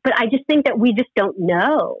 But I just think that we just don't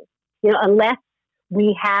know, unless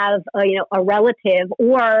we have, a relative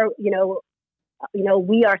or,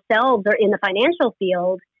 we ourselves are in the financial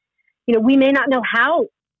field, we may not know how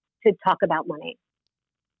to talk about money.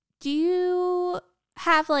 Do you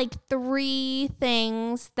have like 3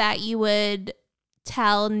 things that you would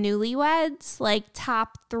tell newlyweds, like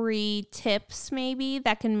top 3 tips maybe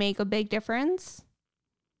that can make a big difference?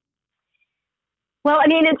 Well,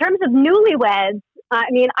 in terms of newlyweds,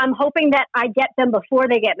 I'm hoping that I get them before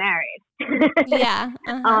they get married. Yeah.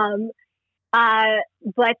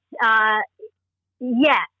 But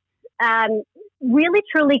yes, really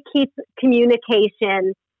truly keep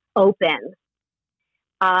communication open,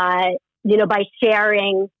 by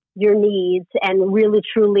sharing your needs and really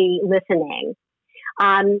truly listening.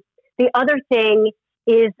 The other thing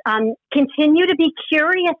is continue to be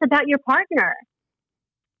curious about your partner.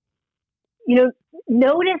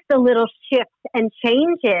 Notice the little shifts and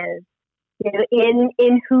changes,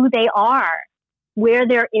 in who they are, where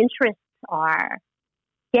their interests are.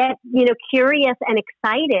 Get, curious and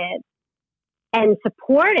excited and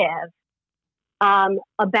supportive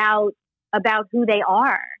about who they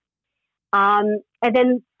are. And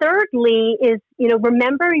then thirdly is,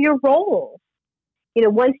 remember your roles.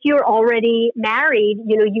 Once you're already married,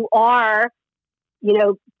 you are,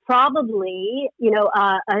 probably,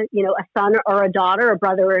 a son or a daughter, a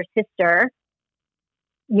brother or a sister.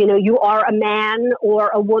 You are a man or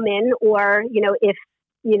a woman, or, if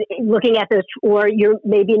looking at those, or you're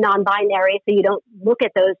maybe non-binary, so you don't look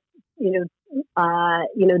at those,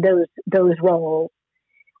 those roles.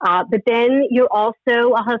 But then you're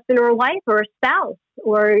also a husband or a wife or a spouse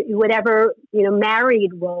or whatever,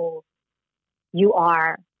 married role you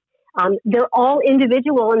are. They're all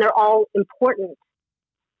individual and they're all important.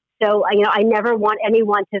 So, I never want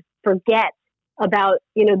anyone to forget about,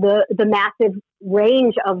 the massive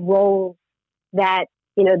range of roles that,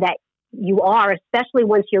 that you are, especially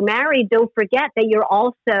once you're married. Don't forget that you're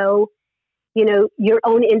also, your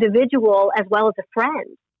own individual as well as a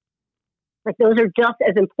friend. Like those are just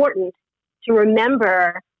as important to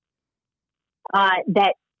remember,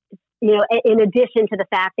 that, in addition to the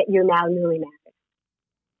fact that you're now newly married.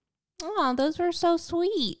 Oh, those were so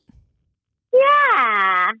sweet.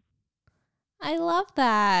 Yeah. I love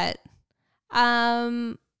that.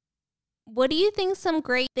 What do you think some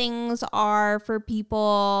great things are for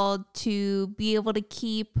people to be able to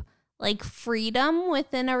keep like freedom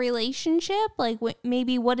within a relationship? Like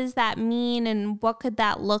maybe what does that mean and what could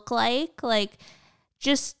that look like? Like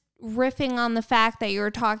just riffing on the fact that you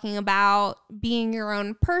were talking about being your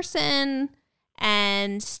own person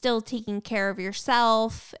and still taking care of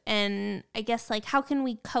yourself. And I guess like how can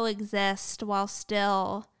we coexist while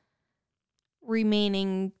still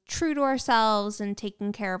remaining true to ourselves and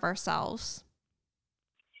taking care of ourselves?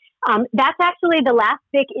 That's actually the last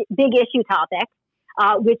big issue topic,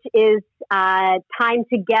 which is time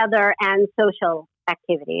together and social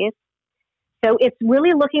activities. So it's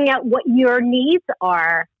really looking at what your needs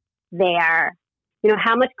are there.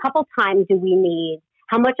 How much couple time do we need?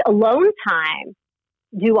 How much alone time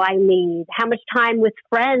do I need? How much time with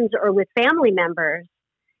friends or with family members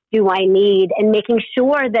do I need? And making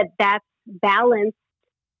sure that that's balanced,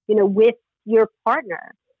 with your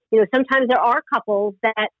partner. Sometimes there are couples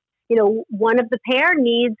that, one of the pair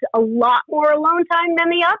needs a lot more alone time than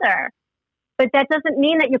the other. But that doesn't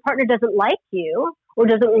mean that your partner doesn't like you or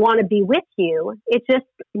doesn't want to be with you. It just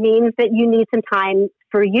means that you need some time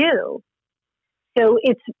for you. So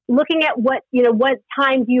it's looking at what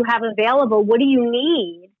time do you have available? What do you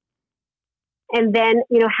need? And then,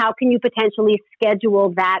 how can you potentially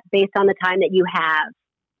schedule that based on the time that you have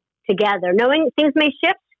together? Knowing things may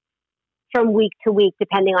shift from week to week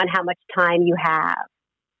depending on how much time you have.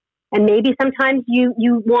 And maybe sometimes you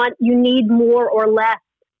need more or less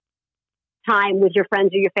time with your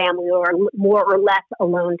friends or your family, or more or less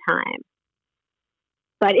alone time.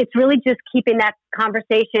 But it's really just keeping that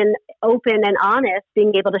conversation open and honest,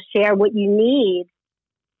 being able to share what you need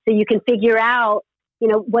so you can figure out,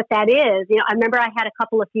 what that is. I remember I had a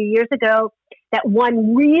couple a few years ago that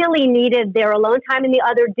one really needed their alone time and the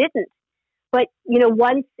other didn't. But,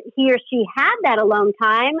 once he or she had that alone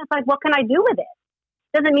time, it's like, what can I do with it?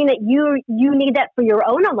 Doesn't mean that you need that for your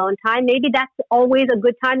own alone time. Maybe that's always a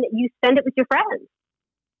good time that you spend it with your friends.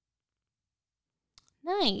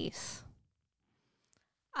 Nice.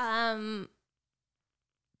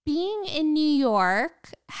 Being in New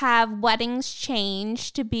York, have weddings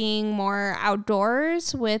changed to being more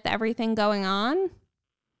outdoors with everything going on?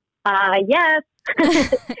 Yes.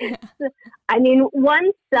 I mean,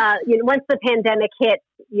 once the pandemic hit,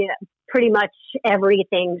 pretty much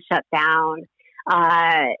everything shut down.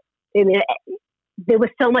 There was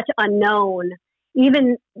so much unknown.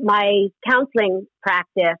 Even my counseling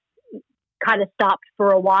practice kind of stopped for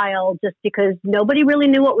a while just because nobody really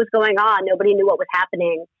knew what was going on. Nobody knew what was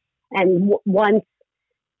happening. And once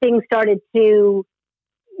things started to,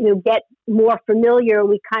 get more familiar,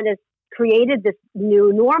 we kind of created this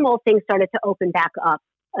new normal. Things started to open back up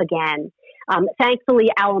again. Thankfully,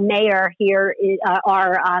 our mayor here,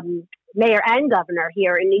 our mayor and governor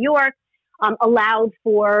here in New York, allowed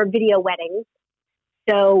for video weddings.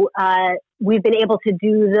 So we've been able to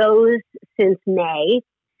do those since May.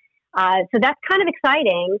 So that's kind of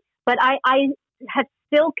exciting. But I have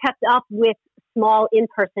still kept up with small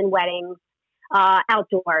in-person weddings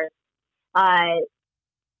outdoors.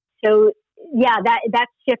 So yeah,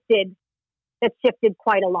 that's shifted. That's shifted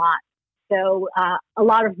quite a lot. So a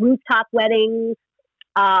lot of rooftop weddings,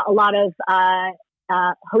 a lot of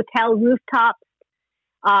hotel rooftops,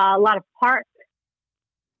 a lot of park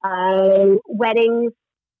weddings,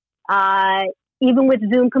 even with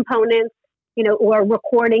Zoom components, or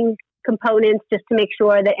recording components, just to make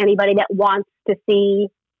sure that anybody that wants to see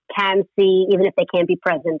can see, even if they can't be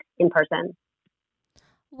present in person.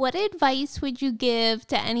 What advice would you give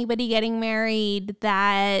to anybody getting married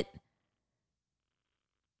that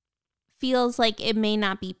feels like it may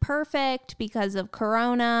not be perfect because of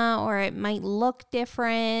Corona, or it might look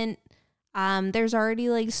different? There's already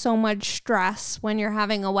like so much stress when you're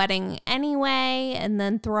having a wedding anyway, and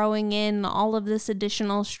then throwing in all of this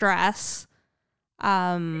additional stress.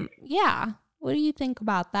 Yeah. What do you think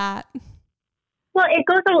about that? Well, it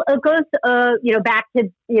goes back to,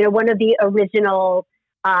 one of the original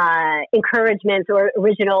encouragements or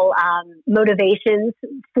original motivations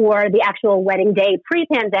for the actual wedding day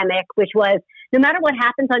pre-pandemic, which was no matter what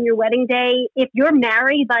happens on your wedding day, if you're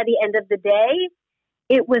married by the end of the day,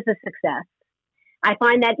 it was a success. I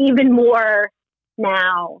find that even more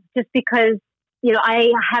now, just because, I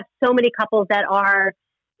have so many couples that are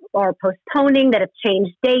postponing, that have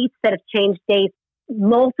changed dates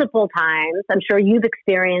multiple times. I'm sure you've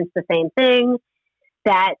experienced the same thing,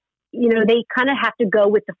 that they kind of have to go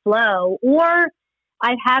with the flow. Or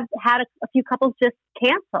I have had a few couples just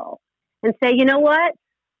cancel and say, you know what,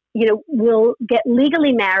 we'll get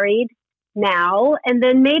legally married now, and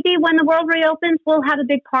then maybe when the world reopens, we'll have a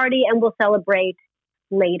big party and we'll celebrate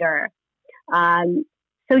later.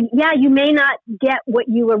 So yeah, you may not get what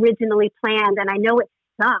you originally planned, and I know it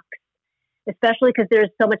sucks, especially because there's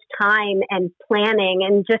so much time and planning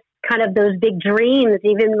and just kind of those big dreams.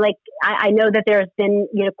 Even like I know that there's been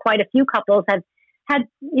quite a few couples have had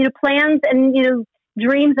plans and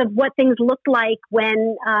dreams of what things looked like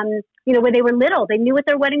when when they were little. They knew what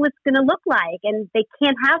their wedding was going to look like, and they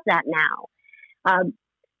can't have that now.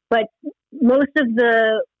 But most of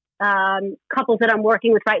the couples that I'm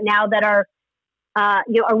working with right now that are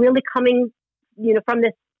really coming from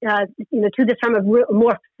this to this from a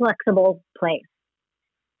more flexible place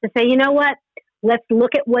to say, you know what, let's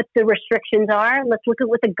look at what the restrictions are, let's look at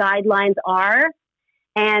what the guidelines are,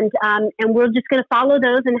 and we're just going to follow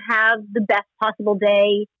those and have the best possible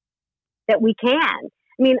day that we can.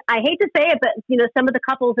 I mean, I hate to say it, but some of the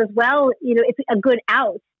couples as well, it's a good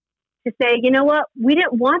out to say, you know what, we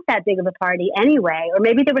didn't want that big of a party anyway, or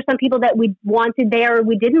maybe there were some people that we wanted there or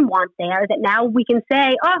we didn't want there, that now we can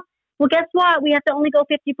say, oh, well, guess what, we have to only go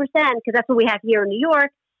 50%, because that's what we have here in New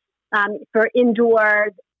York. For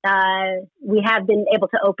indoor, we have been able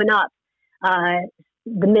to open up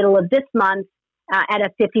the middle of this month at a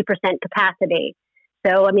 50% capacity.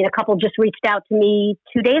 So, I mean, a couple just reached out to me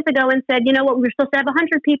 2 days ago and said, you know what, we were supposed to have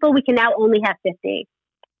 100 people, we can now only have 50.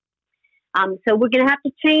 So we're going to have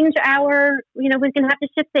to change we're going to have to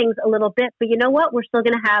shift things a little bit, but you know what? We're still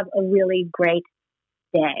going to have a really great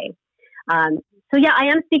day. So yeah, I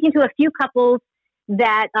am speaking to a few couples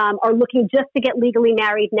that are looking just to get legally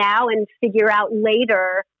married now and figure out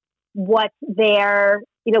later what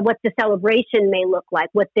what the celebration may look like,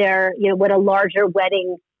 what what a larger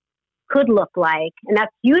wedding could look like. And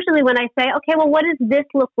that's usually when I say, okay, well, what does this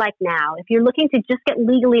look like now? If you're looking to just get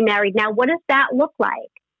legally married now, what does that look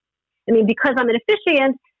like? I mean, because I'm an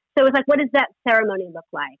officiant, so it's like, what does that ceremony look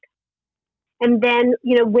like? And then,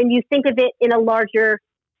 when you think of it in a larger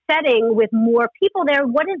setting with more people there,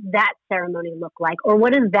 what does that ceremony look like? Or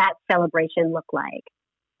what does that celebration look like?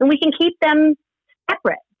 And we can keep them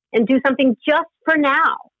separate and do something just for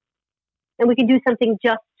now. And we can do something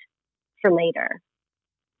just for later.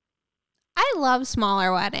 I love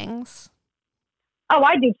smaller weddings. Oh,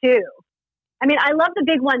 I do too. I mean, I love the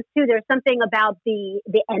big ones too. There's something about the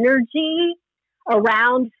energy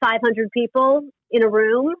around 500 people in a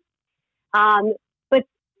room. But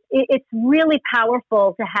it's really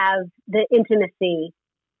powerful to have the intimacy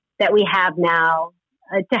that we have now.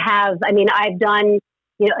 I've done,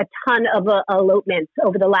 a ton of elopements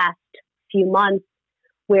over the last few months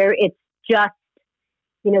where it's just,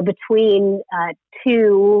 between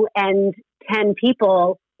 2 and 10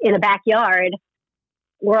 people in a backyard,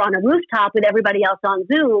 or on a rooftop with everybody else on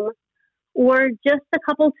Zoom, or just a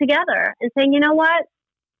couple together and saying, you know what,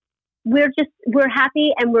 we're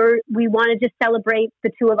happy and we want to just celebrate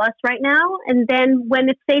the two of us right now. And then when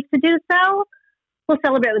it's safe to do so, we'll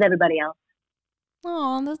celebrate with everybody else.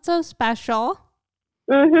 Oh, that's so special.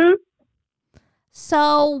 Mm-hmm.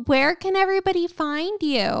 So where can everybody find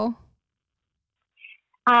you?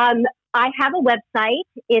 I have a website.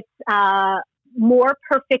 It's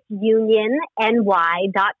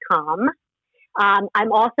moreperfectunionny.com.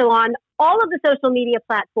 I'm also on all of the social media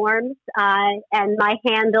platforms, and my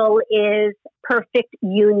handle is Perfect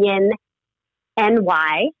Union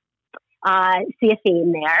NY. See a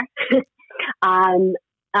theme there.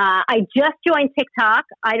 I just joined TikTok.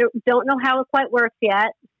 I don't know how it quite works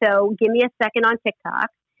yet, so give me a second on TikTok.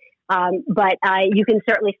 But you can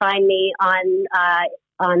certainly find me on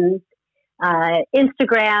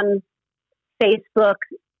Instagram, Facebook,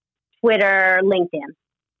 Twitter, LinkedIn.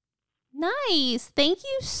 Nice. Thank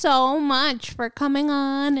you so much for coming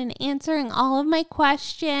on and answering all of my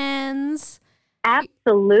questions.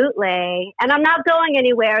 Absolutely. And I'm not going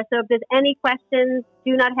anywhere, so if there's any questions,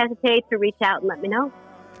 do not hesitate to reach out and let me know.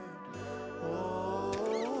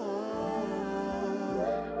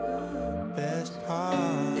 Best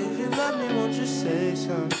part. If you love me, won't you say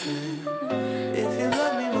something? If you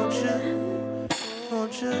love me, won't you?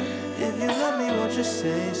 If you love me, won't you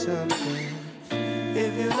say something?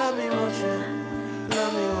 If you love me, won't you?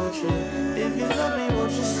 Love me, won't you? If you love me,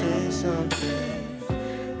 won't you say something?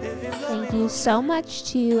 Thank Thank you so much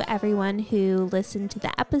to everyone who listened to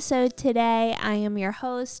the episode today. I am your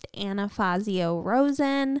host, Anna Fazio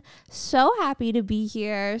Rosen. So happy to be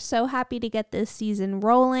here. So happy to get this season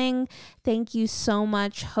rolling. Thank you so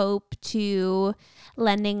much, Hope, to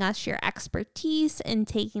lending us your expertise and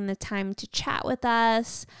taking the time to chat with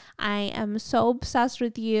us. I am so obsessed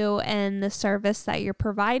with you and the service that you're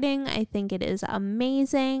providing. I think it is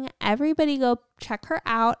amazing. Everybody go check her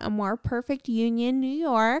out. A More Perfect Union, New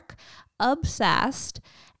York. Obsessed.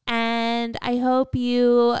 And I hope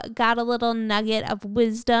you got a little nugget of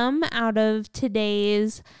wisdom out of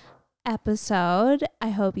today's episode. I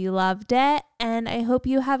hope you loved it, and I hope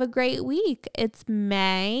you have a great week. It's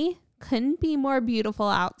May. Couldn't be more beautiful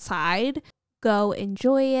outside. Go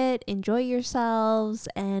enjoy it. Enjoy yourselves,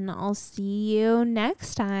 and I'll see you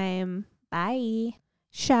next time. Bye.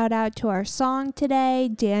 Shout out to our song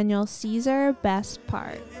today, Daniel Caesar, Best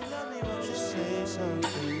Part.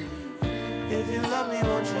 If you love me,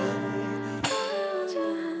 won't you